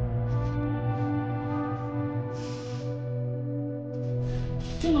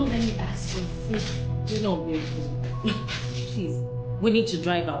 Do not let me ask you. Please, do not be Please, we need to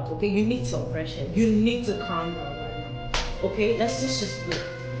drive out, okay? You need some fresh air. You need to calm down right now. Okay? Let's just go.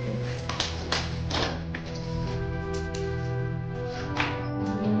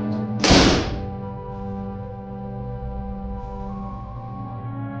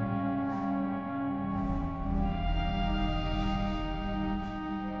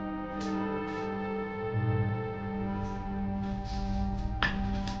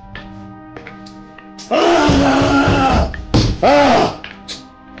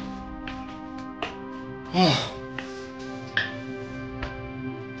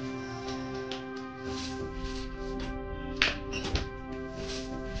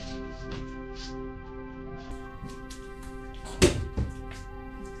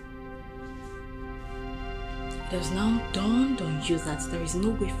 It has now dawned on you that there is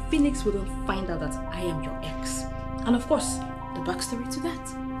no way Phoenix wouldn't find out that I am your ex. And of course, the backstory to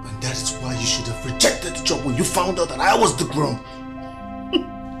that. And that is why you should have rejected the job when you found out that I was the groom.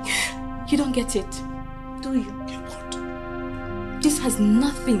 You don't get it, do you? Get what? This has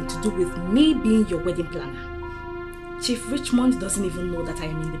nothing to do with me being your wedding planner. Chief Richmond doesn't even know that I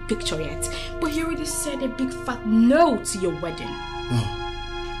am in the picture yet, but he already said a big fat no to your wedding. Oh.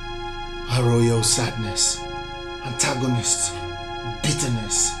 A royal sadness, antagonist,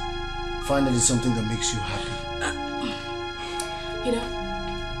 bitterness. Finally something that makes you happy.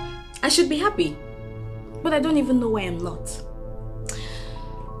 I should be happy, but I don't even know why I'm not.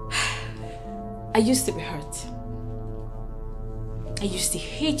 I used to be hurt. I used to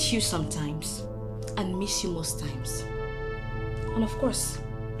hate you sometimes and miss you most times. And of course,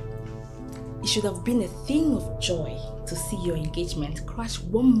 It should have been a thing of joy to see your engagement crash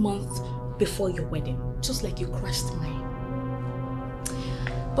 1 month before your wedding, just like you crashed mine.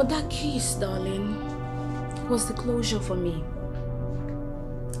 But that kiss, darling, was the closure for me.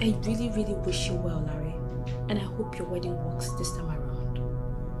 I really, really wish you well, Larry, and I hope your wedding works this time around.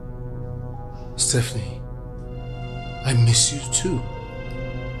 Stephanie, I miss you too.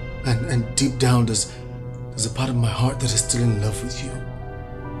 And deep down, there's a part of my heart that is still in love with you.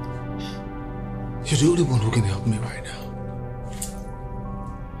 You're the only one who can help me right now.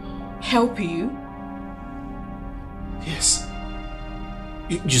 Help you? Yes.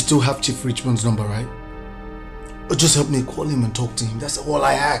 You still have Chief Richmond's number, right? Or just help me call him and talk to him. That's all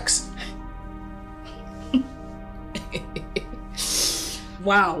I ask.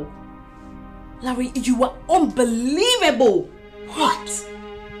 Wow. Larry, you are unbelievable. What?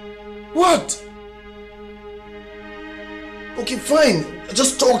 What? Okay, fine.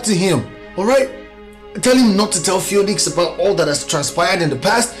 Just talk to him, alright? Tell him not to tell Phoenix about all that has transpired in the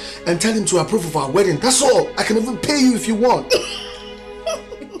past and tell him to approve of our wedding. That's all. I can even pay you if you want.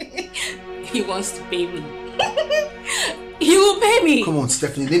 He wants to pay me. He will pay me. Come on,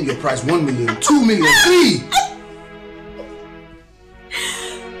 Stephanie, name your price. 1 million, 2 million, 3.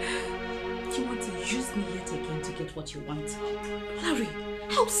 You want to use me yet again to get what you want? Larry,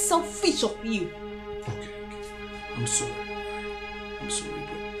 how selfish of you. Okay, I'm sorry. I'm sorry,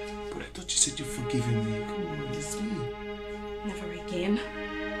 but I thought you said you've forgiven me. Come on, it's me. Never again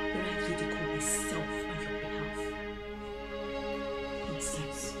will I ridicule myself on your behalf.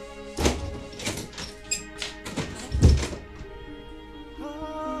 Nonsense.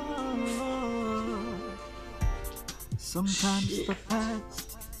 Sometimes the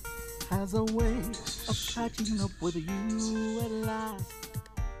past has a way of catching up with you at last.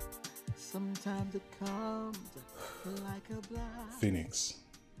 Sometimes it comes like a blast. Phoenix,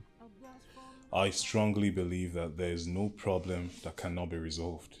 I strongly believe that there is no problem that cannot be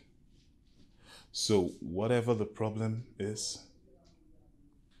resolved. So whatever the problem is,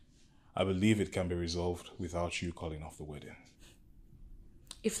 I believe it can be resolved without you calling off the wedding.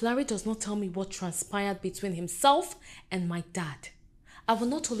 If Larry does not tell me what transpired between himself and my dad, I will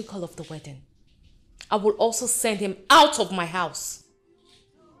not only call off the wedding, I will also send him out of my house.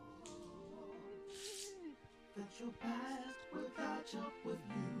 That your past will catch up with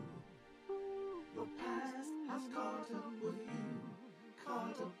you. Your past has caught up with you.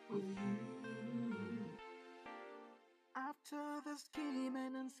 Caught up with you. After the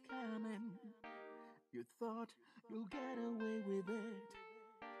scheming and scamming, you thought you'll get away with it.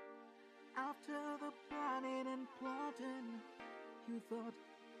 After the planning and plotting, you thought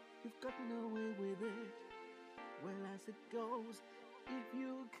you've gotten away with it. Well, as it goes, if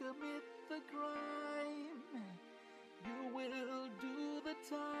you commit the crime, you will do the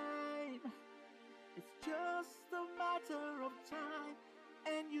time. It's just a matter of time,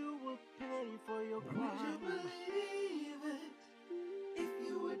 and you will pay for your crime. Would you believe it if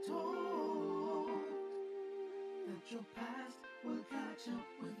you were told that your past will catch up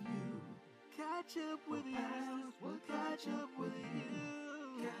with you? Catch up with you. Past will catch up with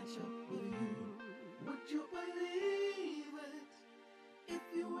you. Catch up with you. Would you believe it if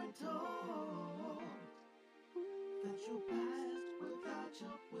you were told that your past will catch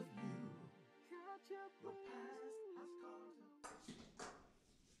up with you? Catch up. Your past has caught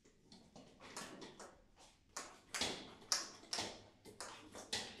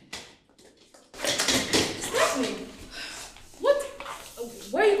Excuse me. What?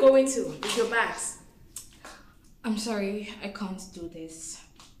 Where are you going to with your bags? I'm sorry, I can't do this.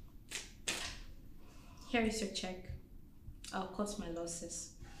 Here is your check. I'll cut my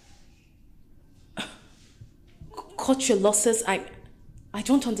losses. Cut your losses? I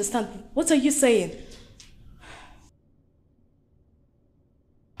don't understand. What are you saying?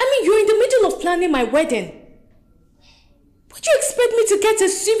 I mean, you're in the middle of planning my wedding. Would you expect me to get a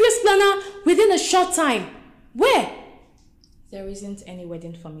serious planner within a short time? Where? There isn't any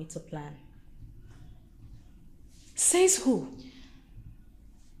wedding for me to plan. Says who?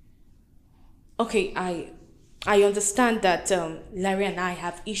 Okay, I understand that Larry and I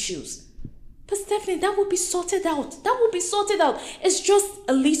have issues. But Stephanie, that will be sorted out. That will be sorted out. It's just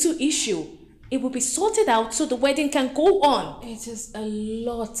a little issue. It will be sorted out so the wedding can go on. It is a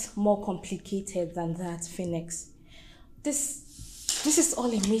lot more complicated than that, Phoenix. This is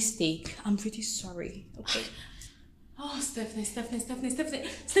all a mistake. I'm really sorry, okay? Oh, Stephanie,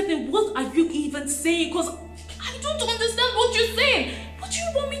 what are you even saying? Because I don't understand what you're saying. What do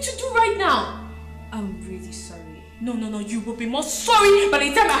you want me to do right now? I'm really sorry. No, you will be more sorry by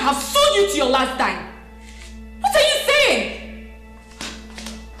the time I have sold you to your last dime. What are you saying?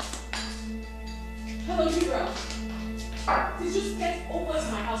 Please just get over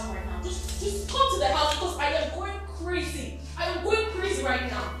to my house right now. Just come to the house because I am going crazy. I am going crazy right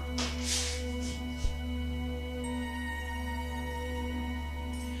now.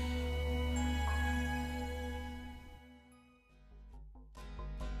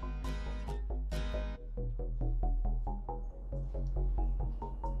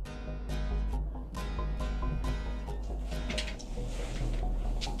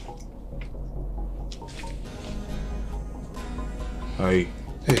 Hi.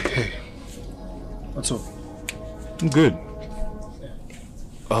 Hey. What's up? I'm good.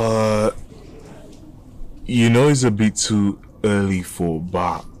 You know it's a bit too early for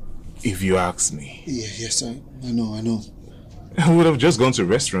bar, if you ask me. Yes, I know. I would have just gone to a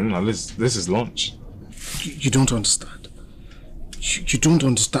restaurant, at least this is lunch. You don't understand. You don't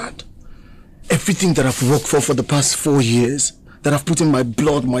understand. Everything that I've worked for the past 4 years, that I've put in my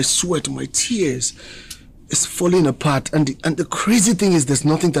blood, my sweat, my tears, is falling apart, and the crazy thing is there's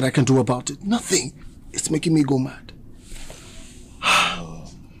nothing that I can do about it. Nothing. It's making me go mad.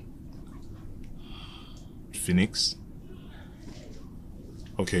 Phoenix?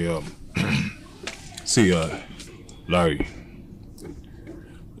 Okay, see, Larry,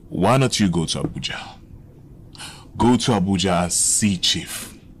 why not you go to Abuja? Go to Abuja and see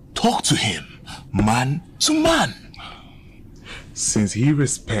Chief. Talk to him, man to man. Since he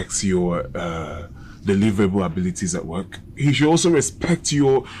respects your, deliverable abilities at work, he should also respect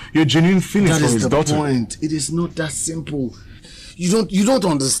your genuine feelings for his daughter. That is the point. It is not that simple. You don't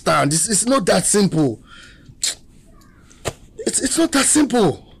understand. It's not that simple. It's not that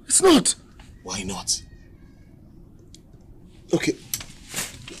simple. It's not. Why not? Okay.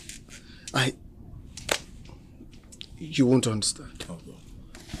 You won't understand. Oh,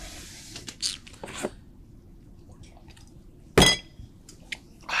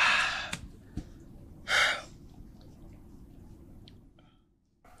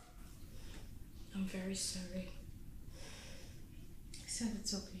 I'm very sorry. I said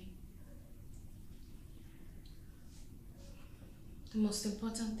it's okay. The most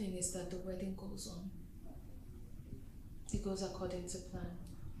important thing is that the wedding goes on. It goes according to plan.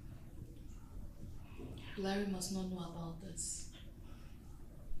 Larry must not know about this.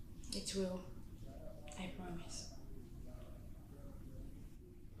 It will. I promise.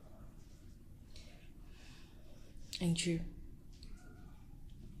 And you,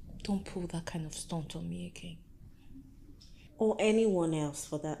 don't pull that kind of stunt on me again. Or anyone else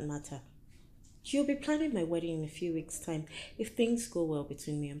for that matter. You'll be planning my wedding in a few weeks' time if things go well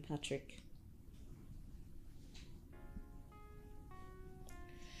between me and Patrick.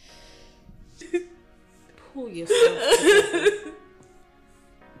 Pull yourself together.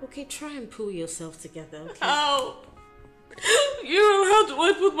 Okay, try and pull yourself together, okay? How? How do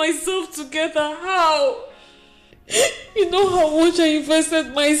I put myself together? How? You know how much I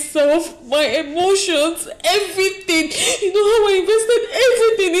invested myself, my emotions, everything. You know how I invested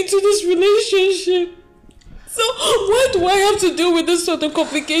everything into this relationship. So why do I have to deal with this sort of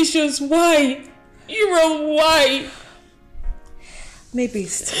complications? Why? Why? Maybe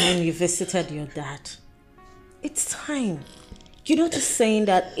it's time you visited your dad. It's time. You know the saying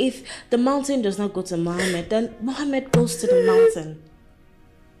that if the mountain does not go to Mohammed, then Mohammed goes to the mountain.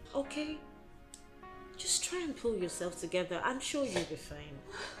 Okay? Just try and pull yourself together. I'm sure you'll be fine.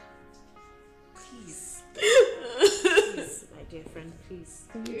 Please. Please, my dear friend, please.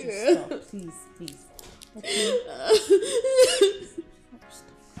 Can you just stop? Please. Okay?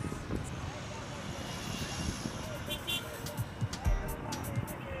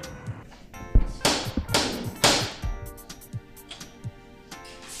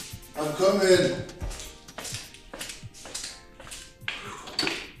 I'm coming.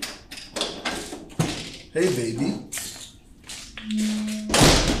 Hey, baby.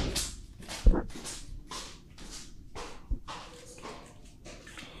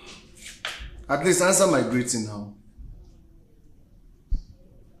 At least answer my greeting now.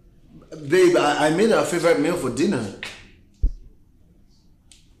 Babe, I made our favorite meal for dinner.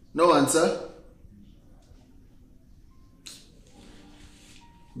 No answer?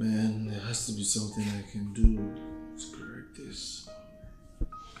 Man, there has to be something I can do to correct this.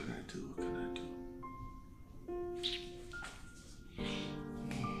 What can I do?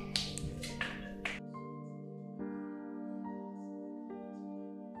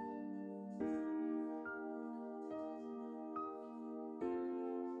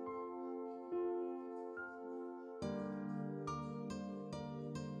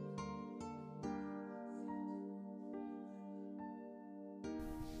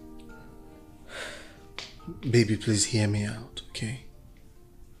 Baby, please hear me out, okay?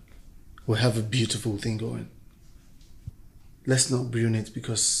 We have a beautiful thing going. let's not ruin it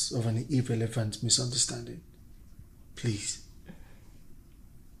because of an irrelevant misunderstanding. Please.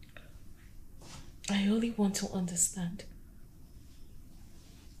 I only want to understand.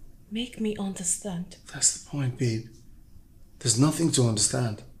 Make me understand. That's the point, babe. There's nothing to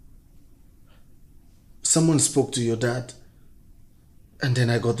understand. Someone spoke to your dad, and then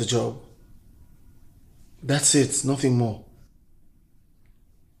I got the job. That's it, nothing more.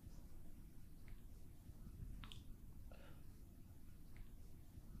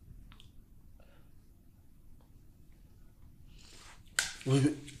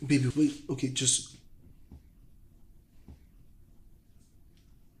 Wait, baby, wait. Okay, just...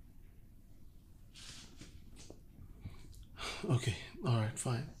 Okay, alright,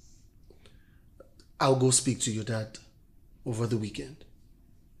 fine. I'll go speak to your dad over the weekend.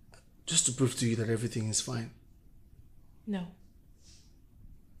 Just to prove to you that everything is fine. No.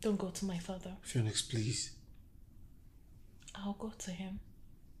 Don't go to my father. Phoenix, please. I'll go to him.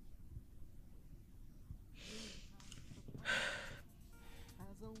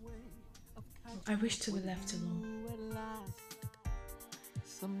 I wish to be left alone.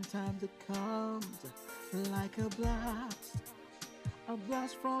 Sometimes it comes like a blast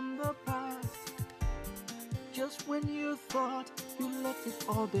from the past. Just when you thought you left it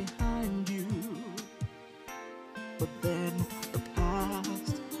all behind you, but then the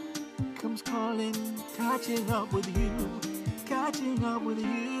past comes calling, catching up with you.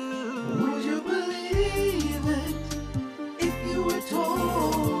 Would you believe it if you were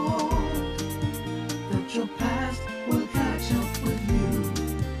told that your past will catch up with you?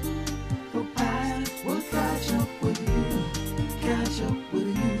 Your past will catch up with you.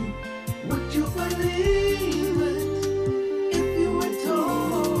 Would you believe it if you were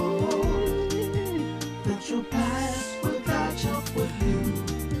told that your past will catch up with you?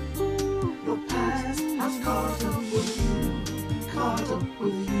 Your past has caught up with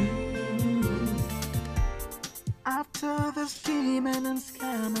you. After the scheming and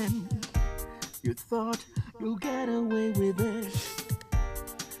scamming, you thought you'll get away with it.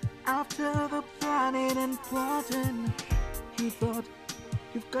 After the planning and plotting, you thought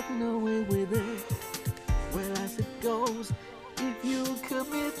you've gotten away with it. Well, as it goes, if you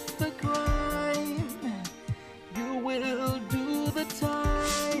commit the crime, you will do the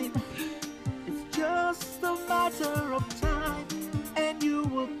time. It's just a matter of time, and you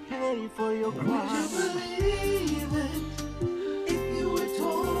will pay for your crime. Would you believe it if you were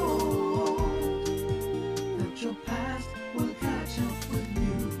told that your past will catch up with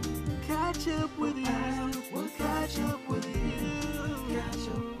you? Catch up with you. Will catch up with you. Catch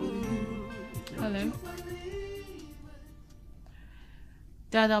up with you. Hello?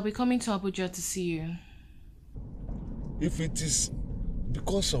 Dad, I'll be coming to Abuja to see you. If it is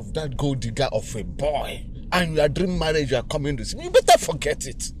because of that gold digger of a boy and your dream marriage you are coming to see me, you better forget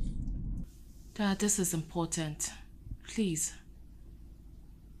it. Dad, this is important. Please.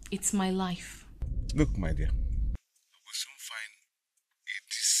 It's my life. Look, my dear. I will soon find a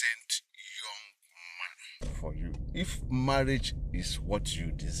decent young man for you if marriage is what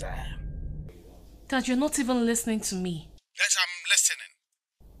you desire. Dad, you're not even listening to me. Yes, I'm listening.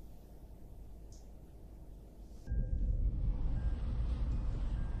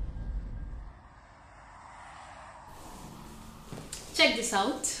 Check this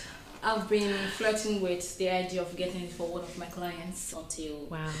out. I've been flirting with the idea of getting it for one of my clients until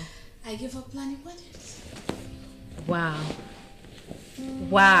I give up planning weddings.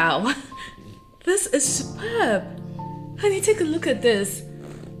 Wow. This is superb. Honey, take a look at this.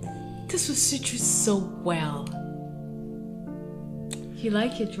 This will suit you so well. You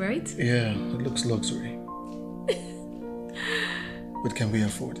like it, right? Yeah, it looks luxury. But can we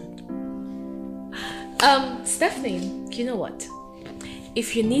afford it? Stephanie, you know what?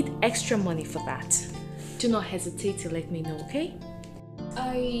 If you need extra money for that, do not hesitate to let me know, okay?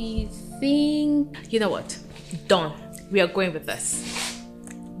 I think... You know what? Done. We are going with this.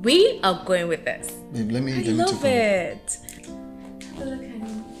 We are going with this. Babe, let me I love it. Have a look,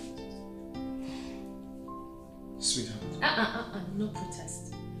 honey. Sweetheart. No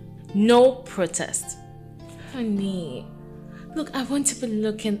protest. No protest. Honey, look, I want to be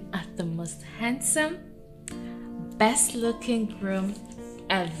looking at the most handsome, best looking groom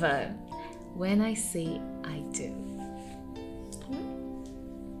ever when I say I do.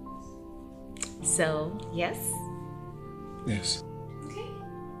 So, yes? Yes. Okay.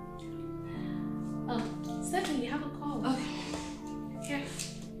 Oh, Stephanie, you have a call. Okay. Here.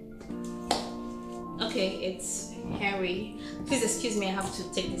 Okay, it's Harry. Please excuse me, I have to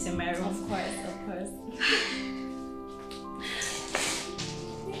take this in my room. Of course.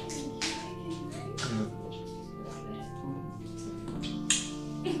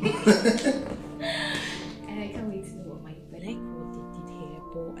 And I can't wait to know what my I like what they did here,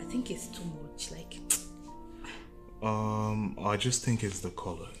 but I think it's too much. Like, I just think it's the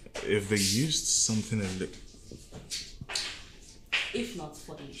color. If they used something a little. If not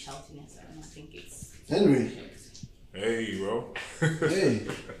for the shoutiness, I don't think it's. Henry. Hey, bro. Hey.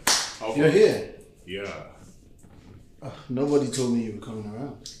 You're here? Yeah. Nobody told me you were coming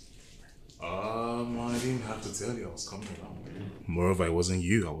around. I didn't have to tell you I was coming around. Moreover, it wasn't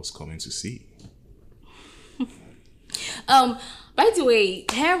you I was coming to see. By the way,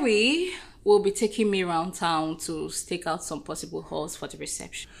 Harry will be taking me around town to stake out some possible halls for the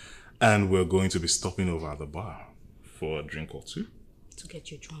reception. And we're going to be stopping over at the bar for a drink or two. To get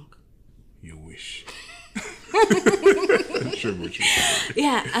you drunk. You wish. Sure,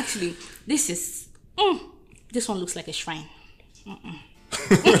 yeah, actually, this is... this one looks like a shrine.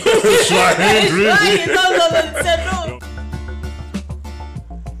 Shrine, really? No.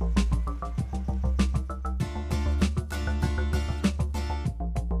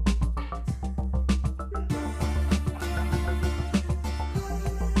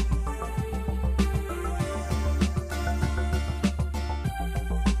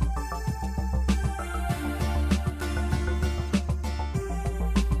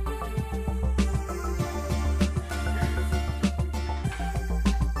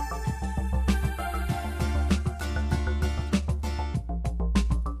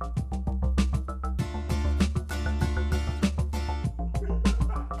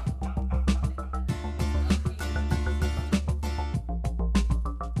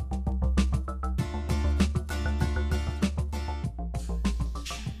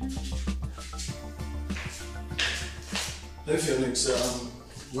 Hey Felix,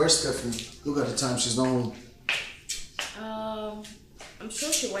 where's Stephanie? Look at the time, she's not home. I'm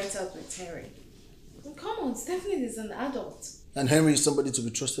sure she went out with Terry. Oh, come on, Stephanie is an adult. And Henry is somebody to be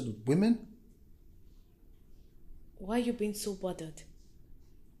trusted with women? Why are you being so bothered?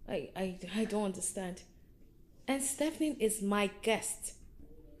 I don't understand. And Stephanie is my guest.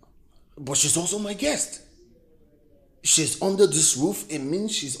 But she's also my guest. She's under this roof, it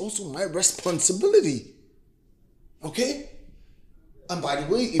means she's also my responsibility. Okay? And by the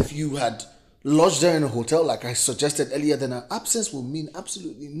way, if you had lodged her in a hotel like I suggested earlier, then her absence will mean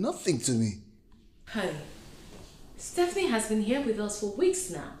absolutely nothing to me. Honey, Stephanie has been here with us for weeks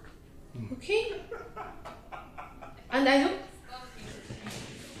now. Okay? And I don't...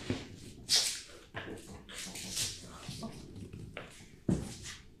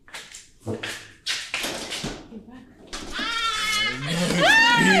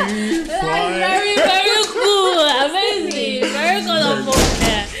 Very, very cool. Amazing. Very colorful.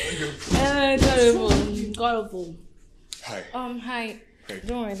 Colorful. Hi. Hi. Hey.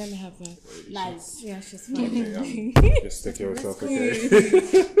 Don't worry, let me have her. Nice. Yeah, she's fine. Okay, just take care of yourself, okay?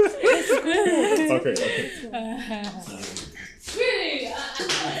 Okay. Really?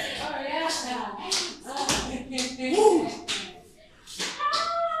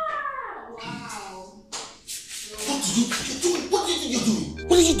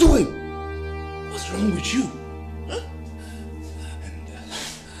 What are you doing? What's wrong with you? Huh?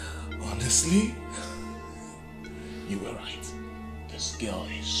 And honestly, you were right. This girl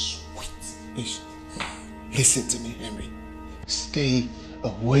is sweet. Listen to me, Henry. Stay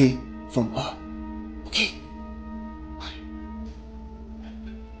away from her. Okay? Why?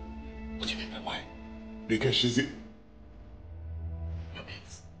 What do you mean by why? Because she's your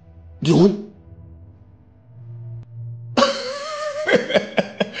ex. John?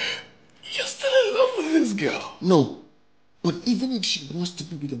 You're still in love with this girl. No. But even if she wants to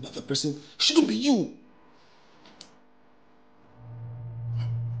be with another person, it shouldn't be you.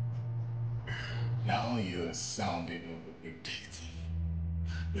 Now you're sounding overprotective.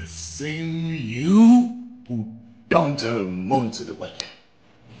 The same you who dumped her moon to the wedding.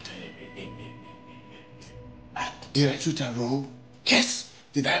 Did I treat her wrong? Yes.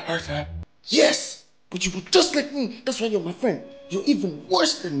 Did I hurt her? Yes. But you were just like me. That's why you're my friend. You're even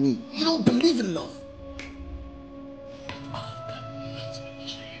worse than me. You don't believe in love.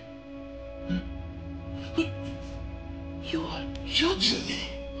 You are judging me.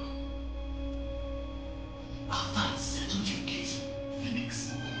 I'll not settle your case,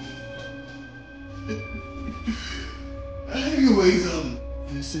 Phoenix. Anyways,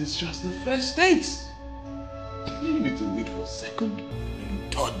 this is just the first date. You need to wait for second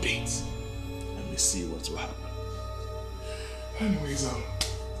and third dates. Let me see what will happen. Anyways,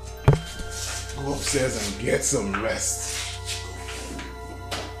 go upstairs and get some rest.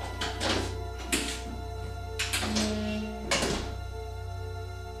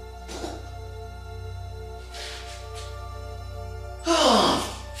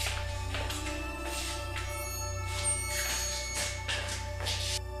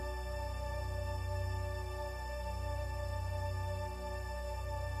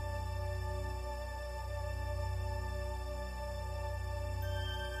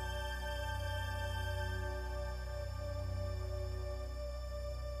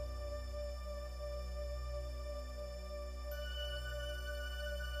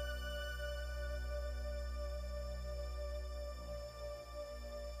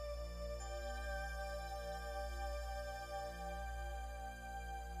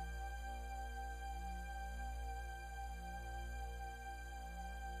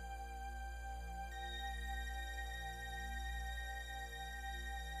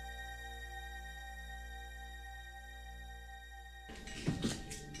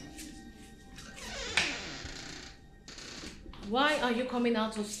 Why are you coming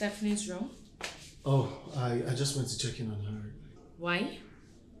out of Stephanie's room? Oh, I just went to check in on her. Why?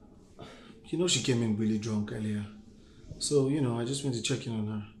 You know she came in really drunk earlier. So, you know, I just went to check in on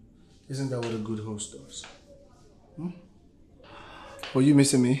her. Isn't that what a good host does? Were you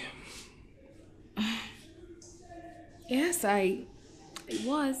missing me? Yes, I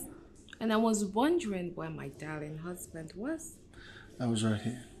was. And I was wondering where my darling husband was. I was right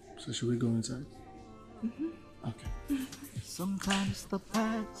here. So should we go inside? Okay. Sometimes the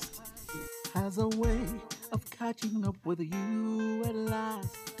past has a way of catching up with you at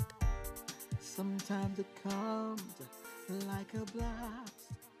last. Sometimes it comes like a blast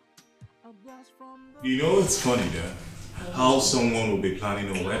from the... You know, it's funny though, how someone will be planning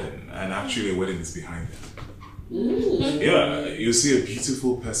a wedding and actually a wedding is behind them. Yeah, you see a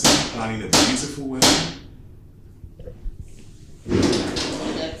beautiful person planning a beautiful wedding.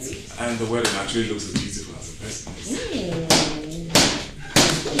 And the wedding actually looks as beautiful as the person is.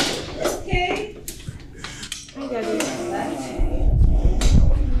 Okay. I got it.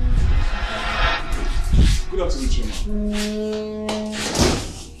 Good afternoon, Chima.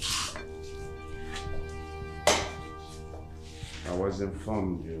 I was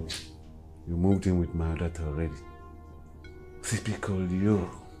informed you moved in with my daughter already. Typical you.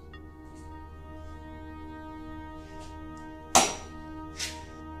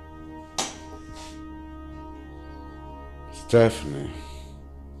 Stephanie,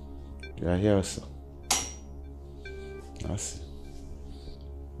 you are here also. I see.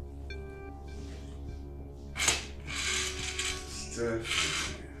 Stephanie.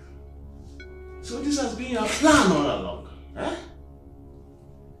 So this has been your plan all along, eh?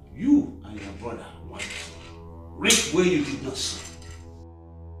 You and your brother want to reap where you did not sow.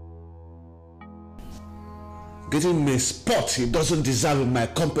 Getting me a spot he doesn't deserve in my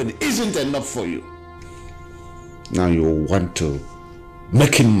company isn't enough for you. Now you want to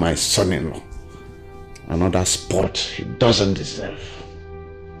make him my son-in-law. Another spot he doesn't deserve.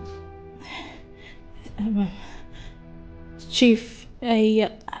 Chief, we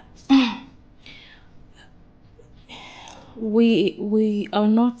are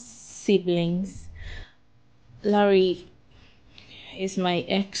not siblings. Larry is my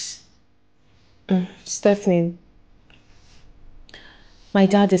ex. Stephanie, my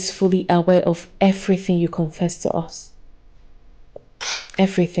dad is fully aware of everything you confessed to us.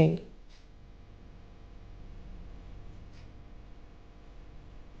 Everything.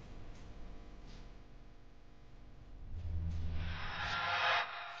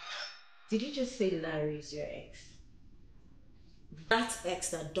 Did you just say Larry is your ex? That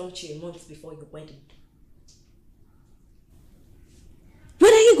ex that dumped you a month before your wedding.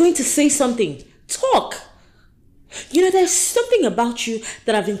 When are you going to say something? Talk! You know, there's something about you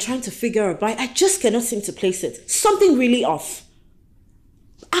that I've been trying to figure out, but I just cannot seem to place it. Something really off.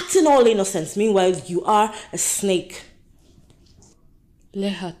 Acting all innocent, meanwhile you are a snake.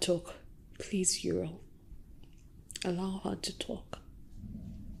 Let her talk. Please, Euro. Allow her to talk.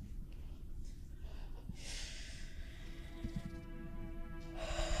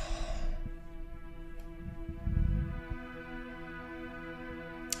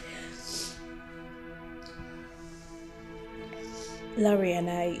 Larry and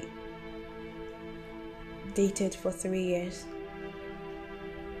I dated for 3 years.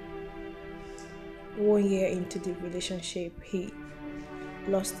 1 year into the relationship, he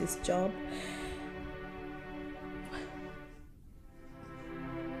lost his job.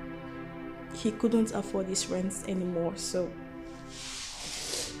 He couldn't afford his rent anymore, so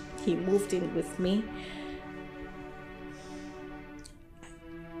he moved in with me.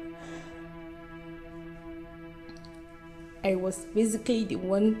 I was basically the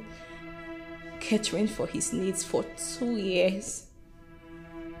one catering for his needs for 2 years.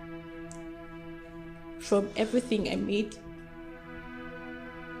 From everything I made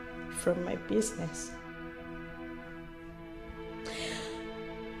from my business.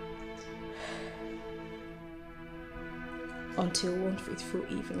 Until one fateful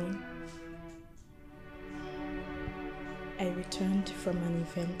evening, I returned from an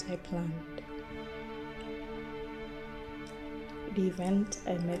event I planned. The event,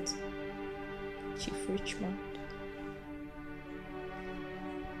 I met Chief Richmond.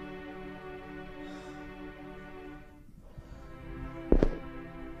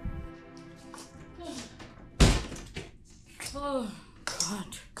 Oh,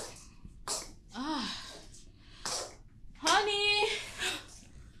 God. Honey!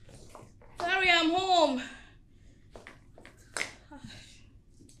 Sorry, I'm home.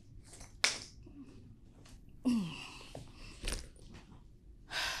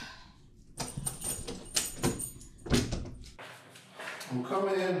 I'm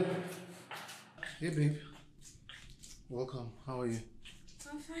coming in. Hey, babe. Welcome. How are you?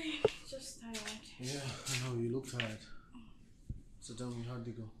 I'm fine. Just tired. Yeah, I know. You look tired. So tell me, how'd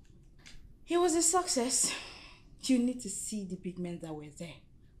they go? It was a success. You need to see the big men that were there.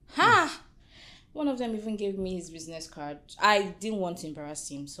 Ha! One of them even gave me his business card. I didn't want to embarrass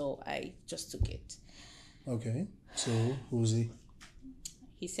him, so I just took it. Okay. So, who's he?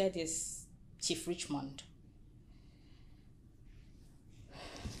 He said he's Chief Richmond.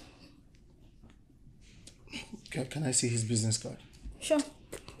 Can I see his business card? Sure.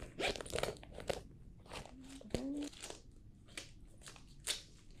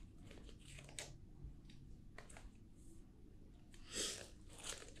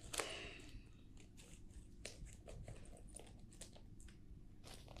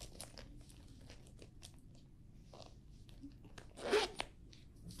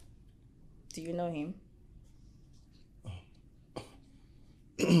 Do you know him?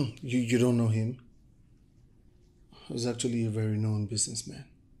 You don't know him? He's actually a very known businessman.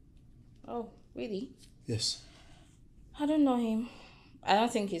 Oh, really? Yes. I don't know him. I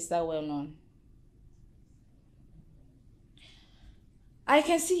don't think he's that well known. I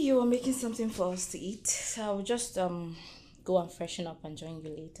can see you are making something for us to eat. So I'll just go and freshen up and join you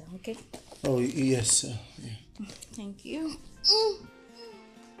later, okay? Oh, yes. Yeah. Thank you.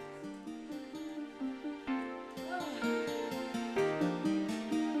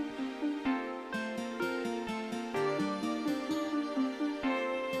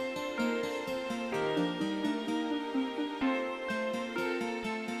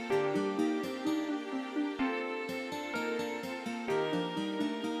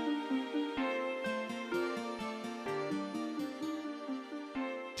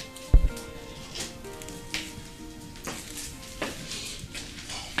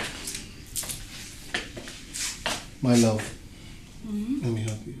 My love, let me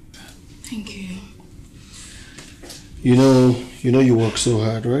help you. Thank you. You know you work so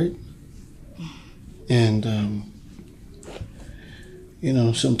hard, right? And,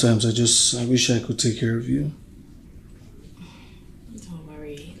 sometimes I wish I could take care of you. Don't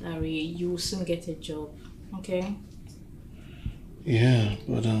worry, Larry. You will soon get a job, okay? Yeah,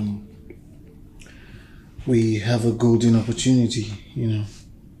 but, we have a golden opportunity,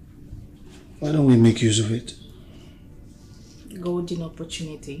 Why don't we make use of it? Golden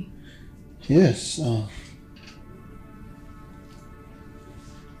opportunity? Yes.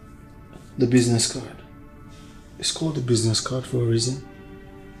 The business card. It's called the business card for a reason.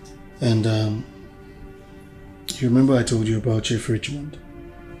 And you remember I told you about Chief Richmond?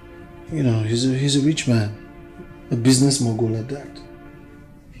 He's a rich man, a business mogul at that.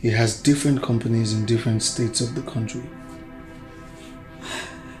 He has different companies in different states of the country.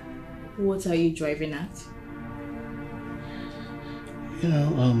 What are you driving at?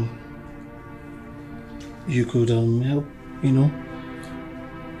 You could help,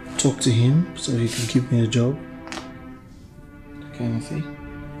 talk to him so he can keep me a job. Kind of thing.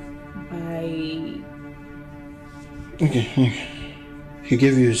 Okay. He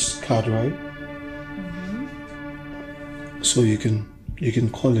gave you his card, right? Mm-hmm. So you can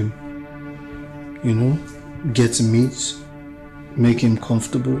call him, get to meet, make him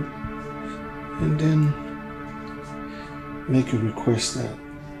comfortable, and then make a request that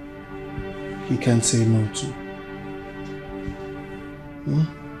he can't say no to.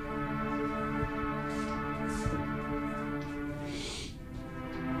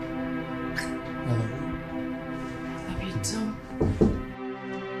 I love you. Love you too.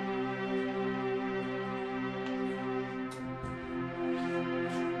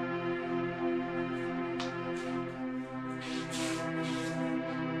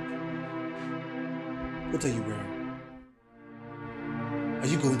 What are you wearing? Are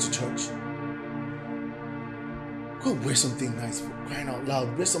you going to church? Go wear something nice, for crying out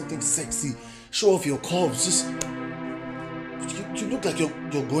loud. Wear something sexy. Show off your curves. Just you look like you're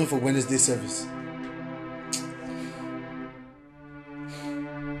going for Wednesday service.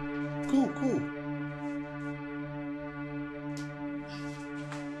 Cool.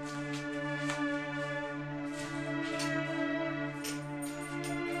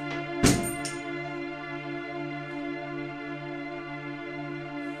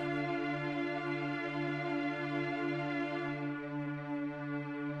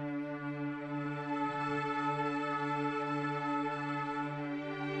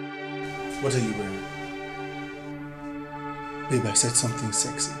 What are you wearing? Babe, I said something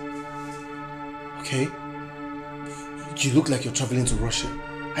sexy. Okay? You look like you're traveling to Russia.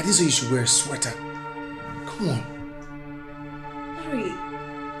 I didn't say you should wear a sweater. Come on. Larry,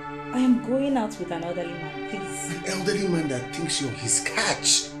 I am going out with an elderly man, please. An elderly man that thinks you're his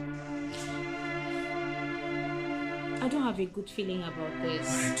catch. I don't have a good feeling about this.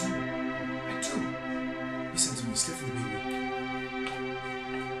 I do. Listen to me, Stephanie, baby.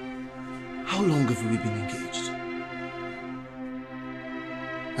 How long have we been engaged?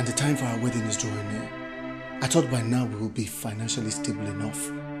 And the time for our wedding is drawing near. I thought by now we would be financially stable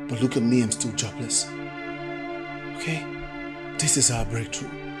enough. But look at me, I'm still jobless. Okay? This is our breakthrough.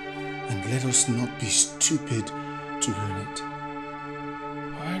 And let us not be stupid to ruin it.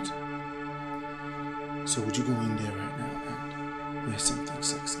 Alright? So would you go in there right now and wear something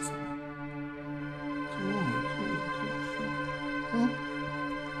sexy for me? Come on. Huh?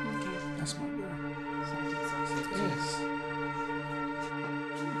 Okay. That's my girl. Something sexy. Yes.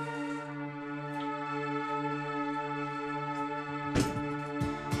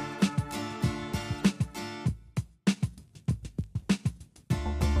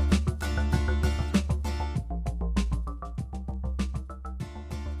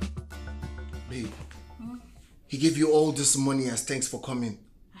 He gave you all this money as thanks for coming.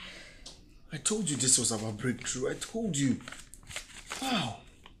 I told you this was our breakthrough. I told you. Wow.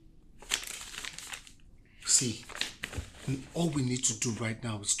 See, all we need to do right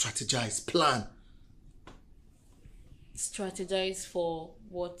now is strategize, plan. Strategize for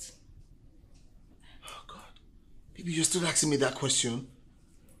what? Oh God. Baby, you're still asking me that question?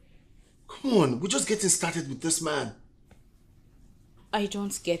 Come on, we're just getting started with this man. I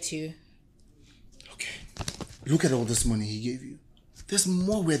don't get you. Okay. Look at all this money he gave you. There's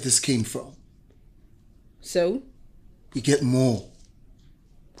more where this came from. So? We get more.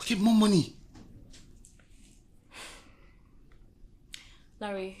 We get more money.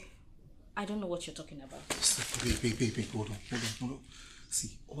 Larry, I don't know what you're talking about. Babe, hold on.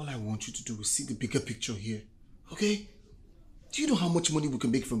 See, all I want you to do is see the bigger picture here. Okay? Do you know how much money we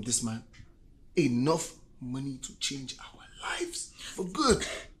can make from this man? Enough money to change our lives for good.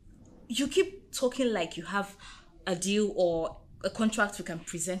 You keep talking like you have a deal or a contract we can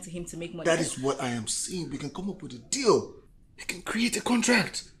present to him to make money. That is what I am saying. We can come up with a deal. We can create a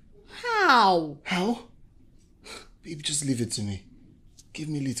contract. How? How? Baby, just leave it to me. Give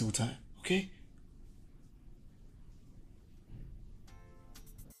me a little time, okay?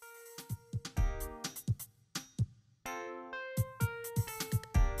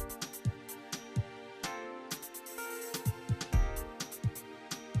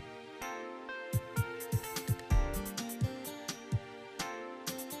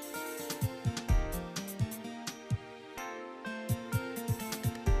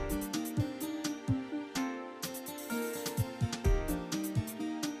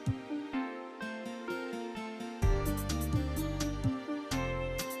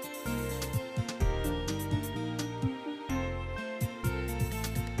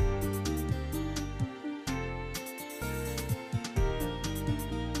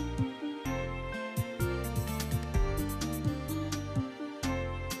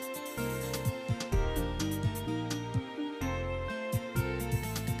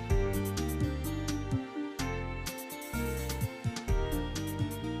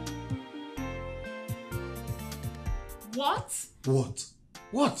 What?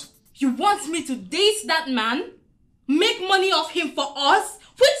 What? You want me to date that man? Make money off him for us?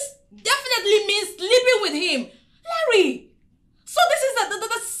 Which definitely means sleeping with him. Larry! So this is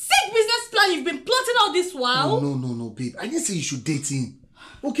the sick business plan you've been plotting all this while? No, babe. I didn't say you should date him.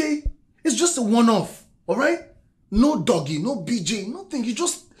 Okay? It's just a one-off. Alright? No doggy, no BJ, nothing. You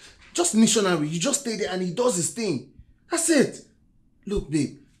just missionary. You just stay there and he does his thing. That's it. Look,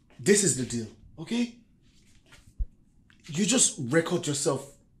 babe. This is the deal. Okay? You just record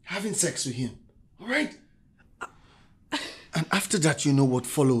yourself having sex with him. Alright? And after that, you know what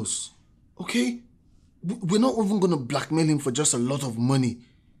follows. Okay? We're not even going to blackmail him for just a lot of money.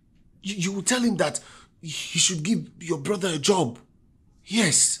 You will tell him that he should give your brother a job.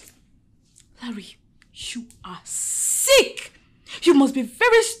 Yes. Larry, you are sick. You must be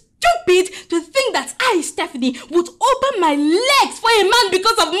very stupid to think that I, Stephanie, would open my legs for a man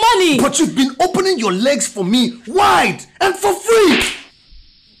because of money. But you've been opening your legs for me wide and for free.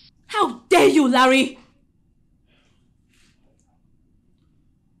 How dare you, Larry?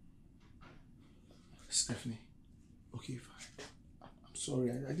 Stephanie, okay, fine. I'm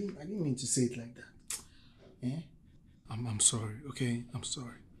sorry. I didn't mean to say it like that. Eh? I'm sorry, okay? I'm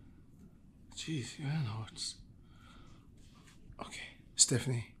sorry. Jeez, you're nuts. Okay,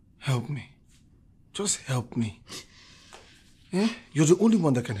 Stephanie, help me. Just help me. Eh? You're the only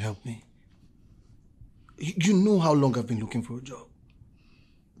one that can help me. You know how long I've been looking for a job.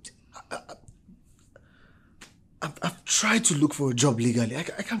 I've tried to look for a job legally. I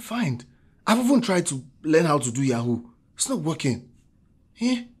can't find. I've even tried to learn how to do Yahoo. It's not working.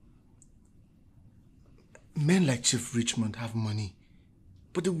 Eh? Men like Chief Richmond have money,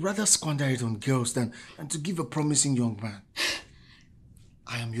 but they would rather squander it on girls than to give a promising young man.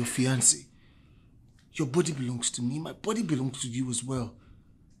 I am your fiancé. Your body belongs to me. My body belongs to you as well.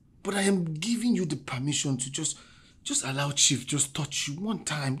 But I am giving you the permission to just allow Chief just touch you one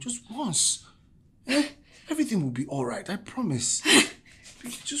time, just once. Eh? Everything will be all right, I promise.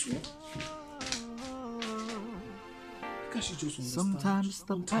 Just one. Sometimes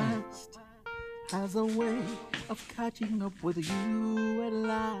the past has a way of catching up with you at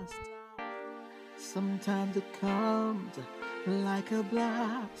last. Sometimes it comes like a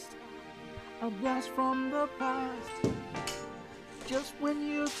blast from the past. Just when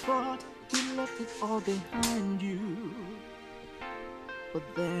you thought you left it all behind you, but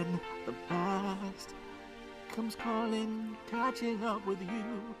then the past comes calling, catching up with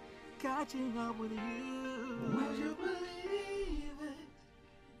you. Would you believe it?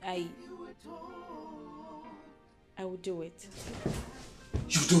 I will do it.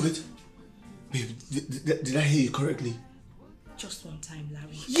 You do it? Babe, did I hear you correctly? Just one time,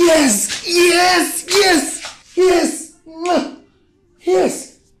 Larry. Yes! Yes! Yes! Yes!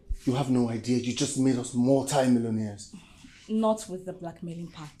 Yes! You have no idea. You just made us multi-millionaires. Not with the blackmailing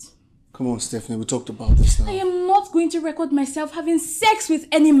part. Come on, Stephanie. We talked about this now. I am not going to record myself having sex with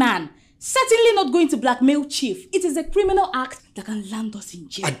any man. Certainly not going to blackmail Chief. It is a criminal act that can land us in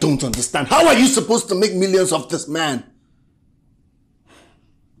jail. I don't understand. How are you supposed to make millions off this man?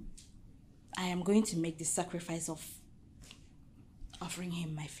 I am going to make the sacrifice of offering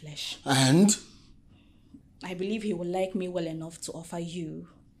him my flesh. And? I believe he will like me well enough to offer you,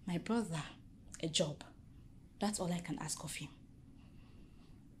 my brother, a job. That's all I can ask of him.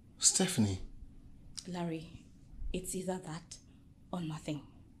 Stephanie. Larry, it's either that or nothing.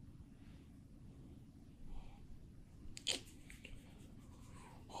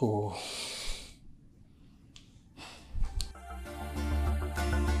 Oh.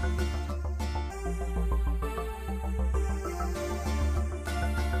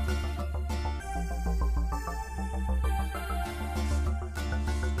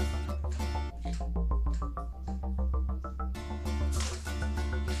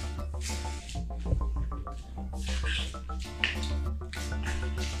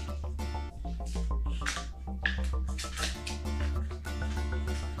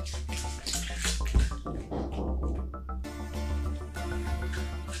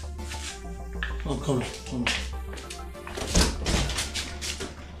 Come on.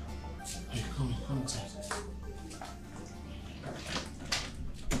 Hey, come inside.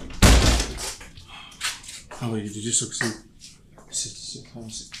 How are you? Did you succeed? Sit. Come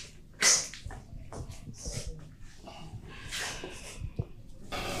and sit.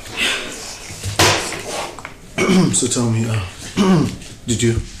 So tell me, did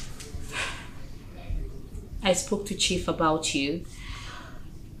you? I spoke to Chief about you.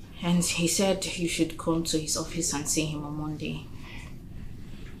 And he said you should come to his office and see him on Monday.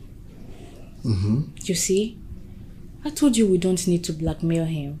 Mm-hmm. You see, I told you we don't need to blackmail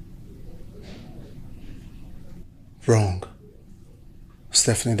him. Wrong.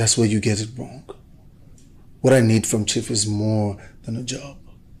 Stephanie, that's where you get it wrong. What I need from Chief is more than a job.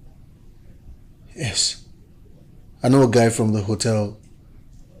 Yes. I know a guy from the hotel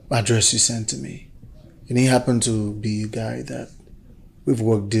address you sent to me. And he happened to be a guy that we've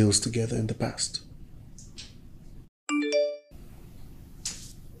worked deals together in the past.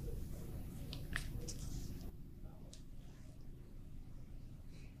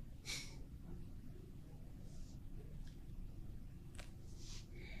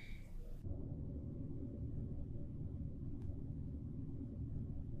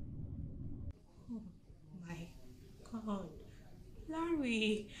 Oh my God.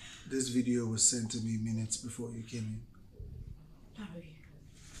 Larry. This video was sent to me minutes before you came in. Larry,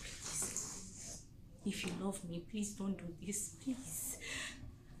 please. If you love me, please don't do this, please.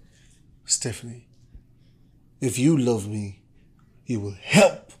 Stephanie, if you love me, you will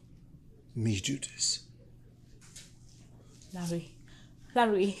help me do this. Larry.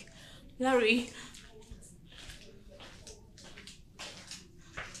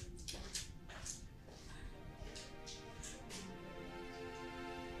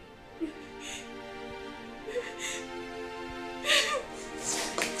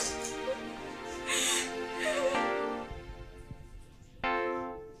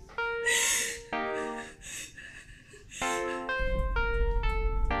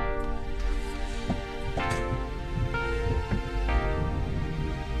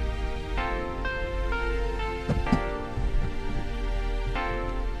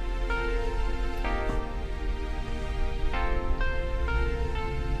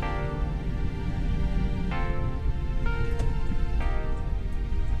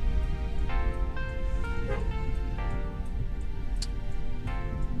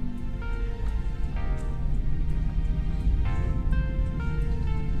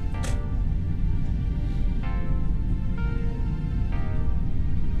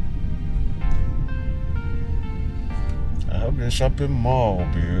 The shopping mall will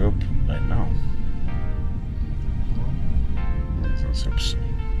be open by now. Let's hope so.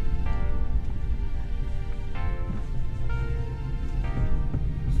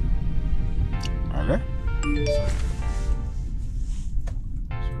 Okay?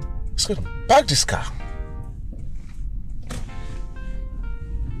 Let's go park this car.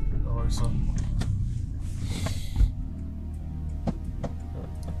 Alright, son.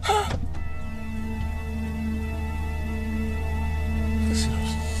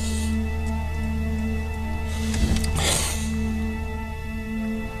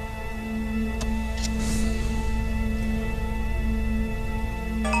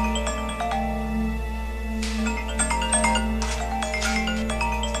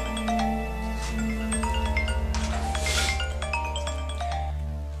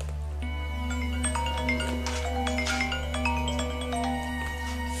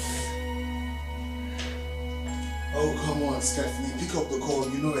 Oh, come on, Stephanie. Pick up the call.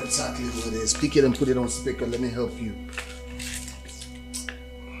 You know exactly who it is. Pick it and put it on speaker. Let me help you.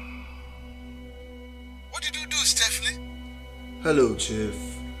 What did you do, Stephanie? Hello, Chief.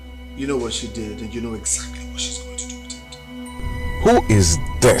 You know what she did, and you know exactly what she's going to do with it. Who is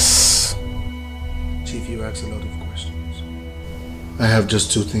this? Chief, you ask a lot of questions. I have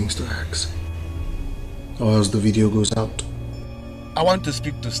just two things to ask. Or else the video goes out. I want to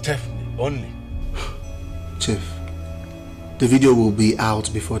speak to Stephanie only. Chief, the video will be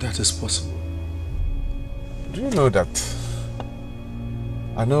out before that is possible. Do you know that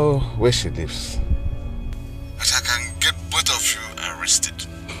I know where she lives? That I can get both of you arrested.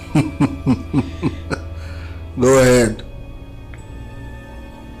 Go ahead.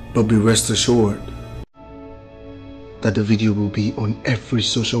 But be rest assured that the video will be on every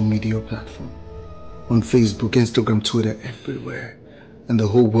social media platform. On Facebook, Instagram, Twitter, everywhere. And the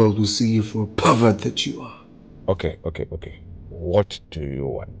whole world will see you for a pervert that you are. Okay. What do you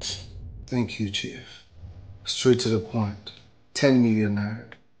want? Thank you, Chief. Straight to the point. 10 million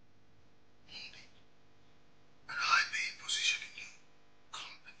naira. A high-paid position in your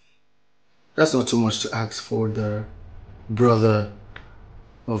company. That's not too much to ask for the brother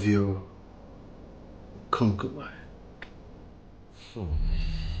of your concubine.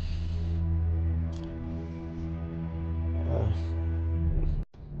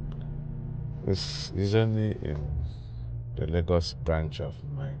 This is only in the Lagos branch of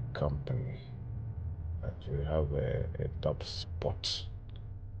my company that you have a top spot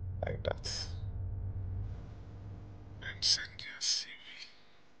like that. And send your CV.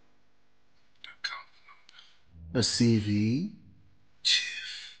 The account number. A CV?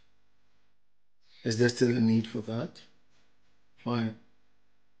 Chief. Is there still a need for that? Fine.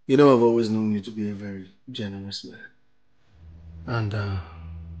 You know I've always known you to be a very generous man. And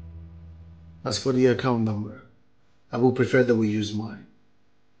as for the account number, I will prefer that we use mine.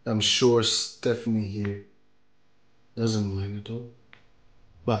 I'm sure Stephanie here doesn't mind at all.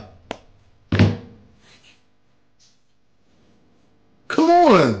 But come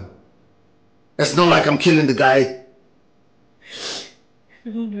on! It's not like I'm killing the guy.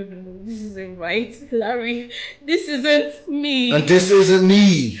 No, this isn't right, Larry. This isn't me. And this isn't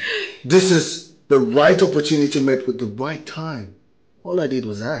me. This is the right opportunity met with the right time. All I did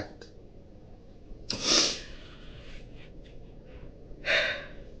was act.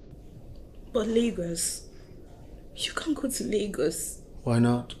 But Lagos, you can't go to Lagos. Why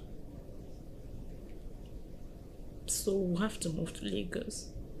not? So we'll have to move to Lagos.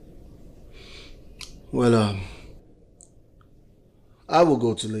 Well, I will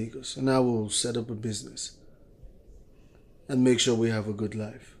go to Lagos and I will set up a business and make sure we have a good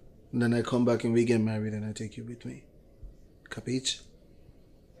life. And then I come back and we get married and I take you with me. Capiche?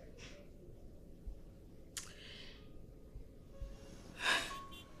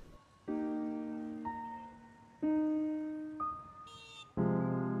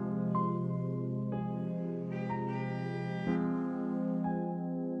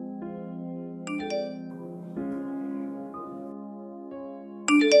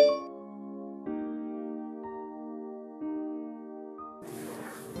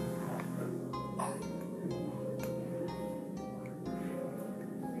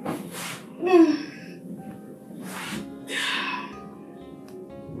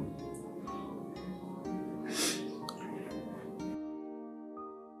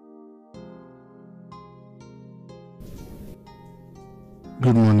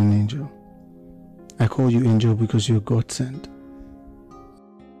 Good morning, Angel. I call you Angel because you're God sent.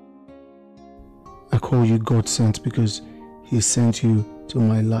 I call you God sent because He sent you to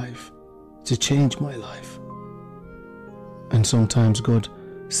my life to change my life. And sometimes God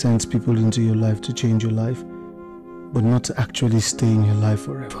sends people into your life to change your life but not to actually stay in your life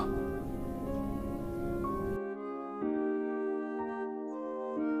forever.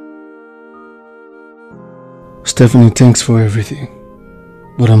 Stephanie, thanks for everything,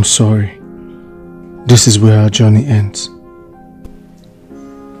 but I'm sorry. This is where our journey ends.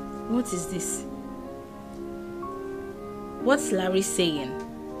 What is this? What's Larry saying?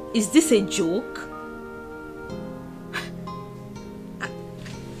 Is this a joke?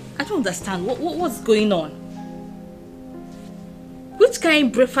 I don't understand. What's going on? Which kind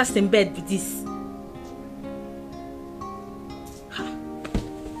of breakfast in bed with this?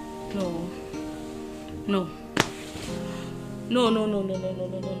 No. No. No.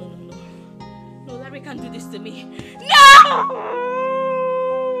 No, Larry can't do this to me. No!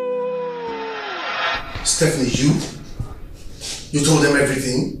 Stephanie, you told them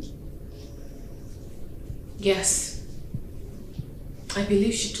everything? Yes. I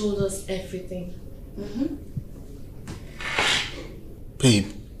believe she told us everything. Babe,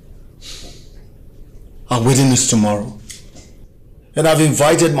 our wedding is tomorrow. And I've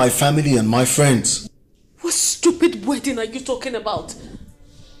invited my family and my friends. What stupid wedding are you talking about?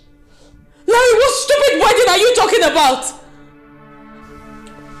 Larry, what stupid wedding are you talking about?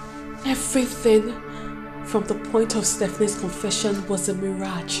 Everything from the point of Stephanie's confession was a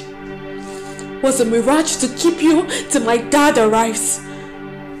mirage. Was a mirage to keep you till my dad arrives.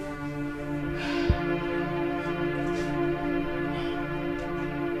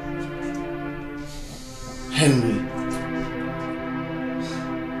 Henry,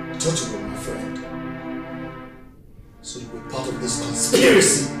 talk about my friend. So you were part of this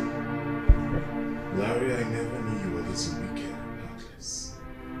conspiracy. Larry, I never knew you were this wicked and heartless.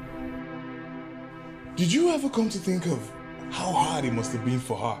 Did you ever come to think of how hard it must have been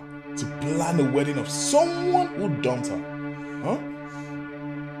for her to plan a wedding of someone who dumped her? Huh?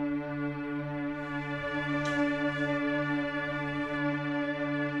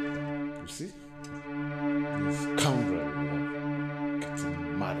 You see? This scoundrel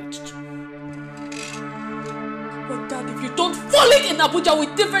getting married to. But Dad, if you don't fall in Abuja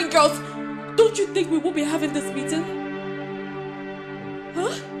with different girls, don't you think we will be having this meeting?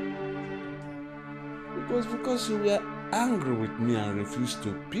 Huh? It was because you were angry with me and refused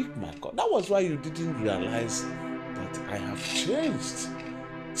to pick my call. That was why you didn't realize that I have changed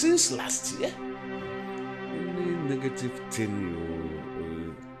since last year. Any negative thing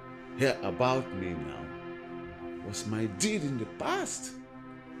you hear about me now was my deed in the past.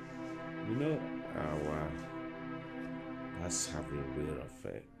 You know, our past have a way of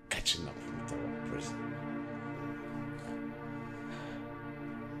catching up with our present.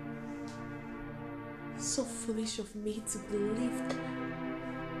 So foolish of me to believe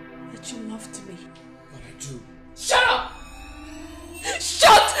that you loved me. But I do. Shut up!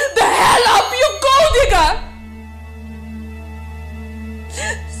 Shut the hell up, you gold digger!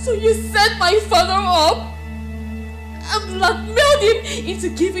 So you set my father up and blackmailed him into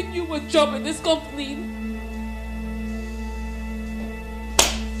giving you a job in this company.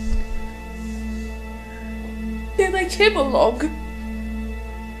 Then I came along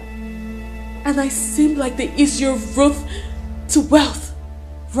and I seemed like the easier route to wealth,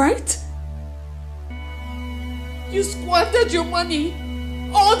 right? You squandered your money,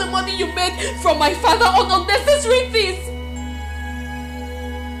 all the money you made from my father on unnecessary things.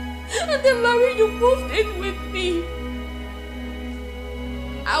 And then Larry, you moved in with me.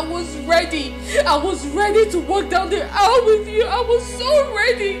 I was ready to walk down the aisle with you. I was so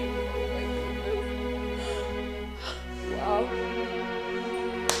ready. Wow.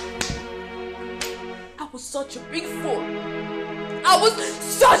 I was such a big fool. I was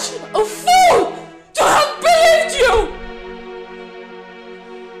such a fool to have believed you.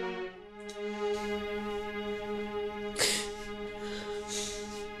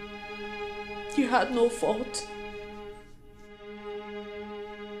 You had no fault.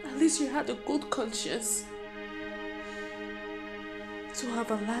 At least you had a good conscience to have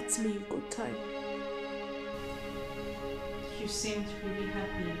allowed me a good time. You seemed really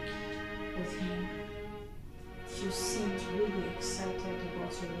happy with him. You seemed really excited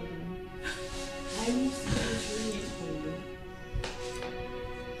about your wedding. I seemed really for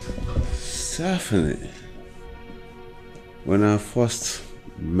you. Stephanie, when I first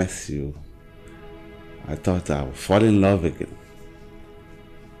met you, I thought I would fall in love again.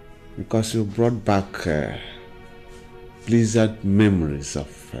 Because you brought back pleasant memories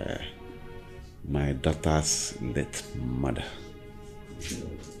of my daughter's late mother.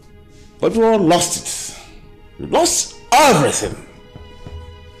 But we all lost it. We lost everything.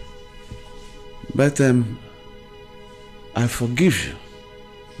 But I forgive you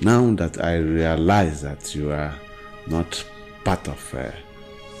now that I realize that you are not part of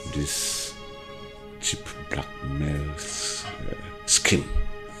this cheap blackmail scheme.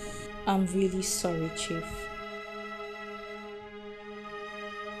 I'm really sorry, Chief.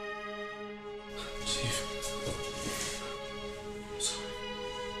 Chief. I'm sorry.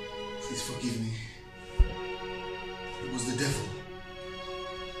 Please forgive me. It was the devil.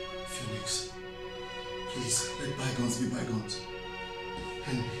 Phoenix. Please, let bygones be bygones.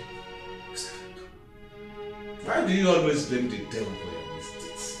 Henry. Accept. Why do you always blame the devil for your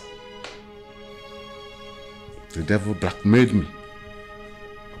mistakes? The devil blackmailed me.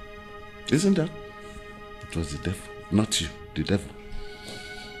 Isn't that? It was the devil, not you, the devil.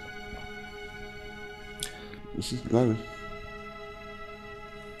 This is Larry.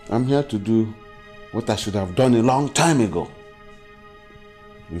 I'm here to do what I should have done a long time ago.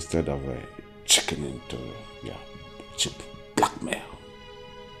 Instead of checking into cheap blackmail.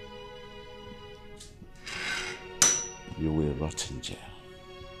 You will rot in jail.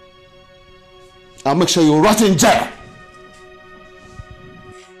 I'll make sure you rot in jail.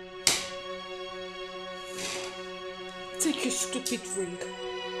 Take your stupid ring.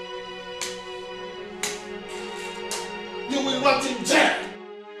 You will rot in jail.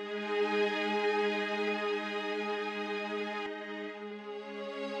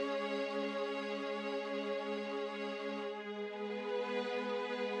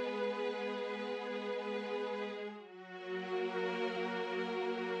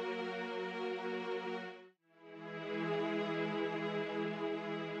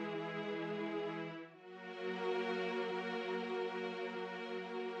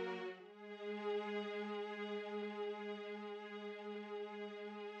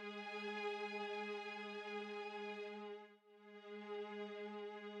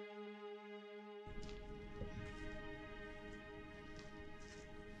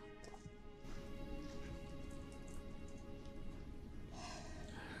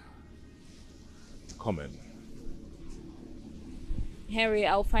 Come in. Henry,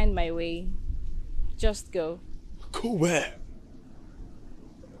 I'll find my way. Just go. Go where?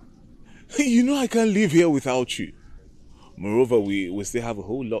 You know I can't live here without you. Moreover, we still have a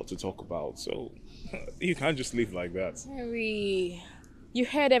whole lot to talk about, so you can't just leave like that. Henry, you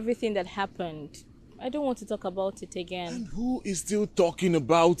heard everything that happened. I don't want to talk about it again. And who is still talking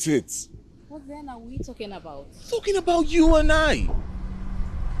about it? What then are we talking about? Talking about you and I.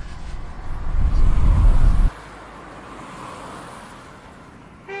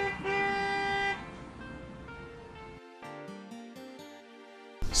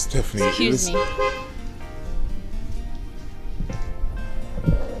 Stephanie, excuse me.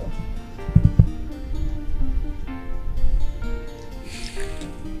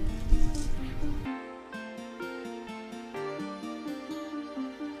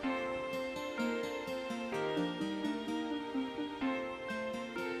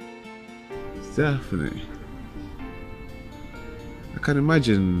 Stephanie, I can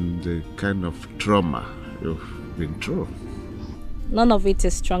imagine the kind of trauma you've been through. None of it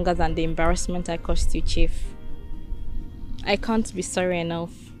is stronger than the embarrassment I caused you, Chief. I can't be sorry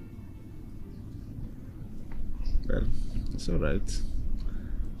enough. Well, it's alright.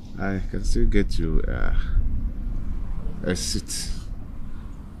 I can still get you a seat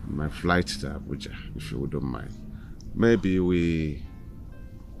on my flight to Abuja, if you wouldn't mind. Maybe we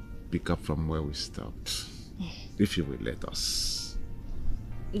pick up from where we stopped, if you will let us.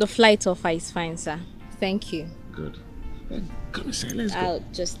 The flight offer is fine, sir. Thank you. Good. Come inside, let's go. I'll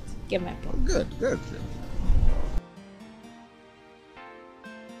just get my phone. Good.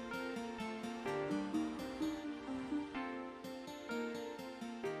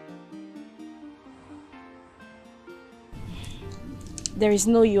 There is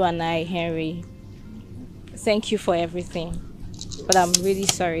no you and I, Henry. Thank you for everything. But I'm really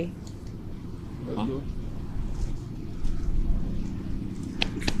sorry. Let's go.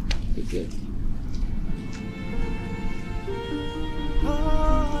 Be good.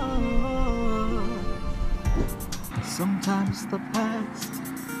 Sometimes the past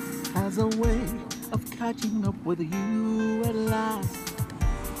has a way of catching up with you at last.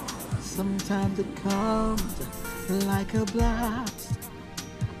 Sometimes it comes like a blast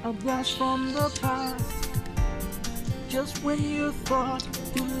from the past. Just when you thought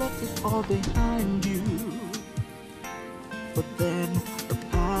you left it all behind you, but then the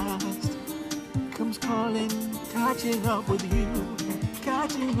past comes calling, catching up with you.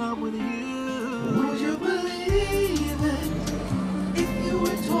 Would you believe it if you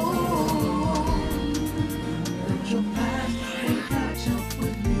were told that your past will catch up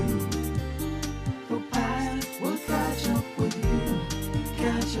with you? Your past will catch up with you.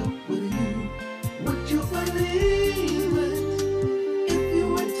 Would you believe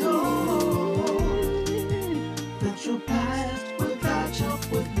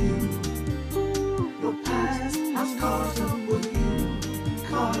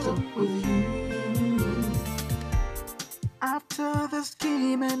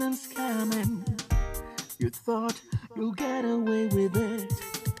scheming and scamming. You thought you'll get away with it.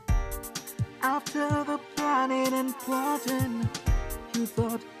 After the planning and plotting, you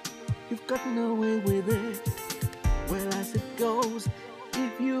thought you've gotten away with it. Well, as it goes,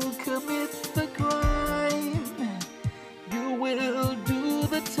 if you commit the crime, you will do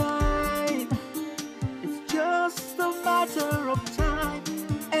the time.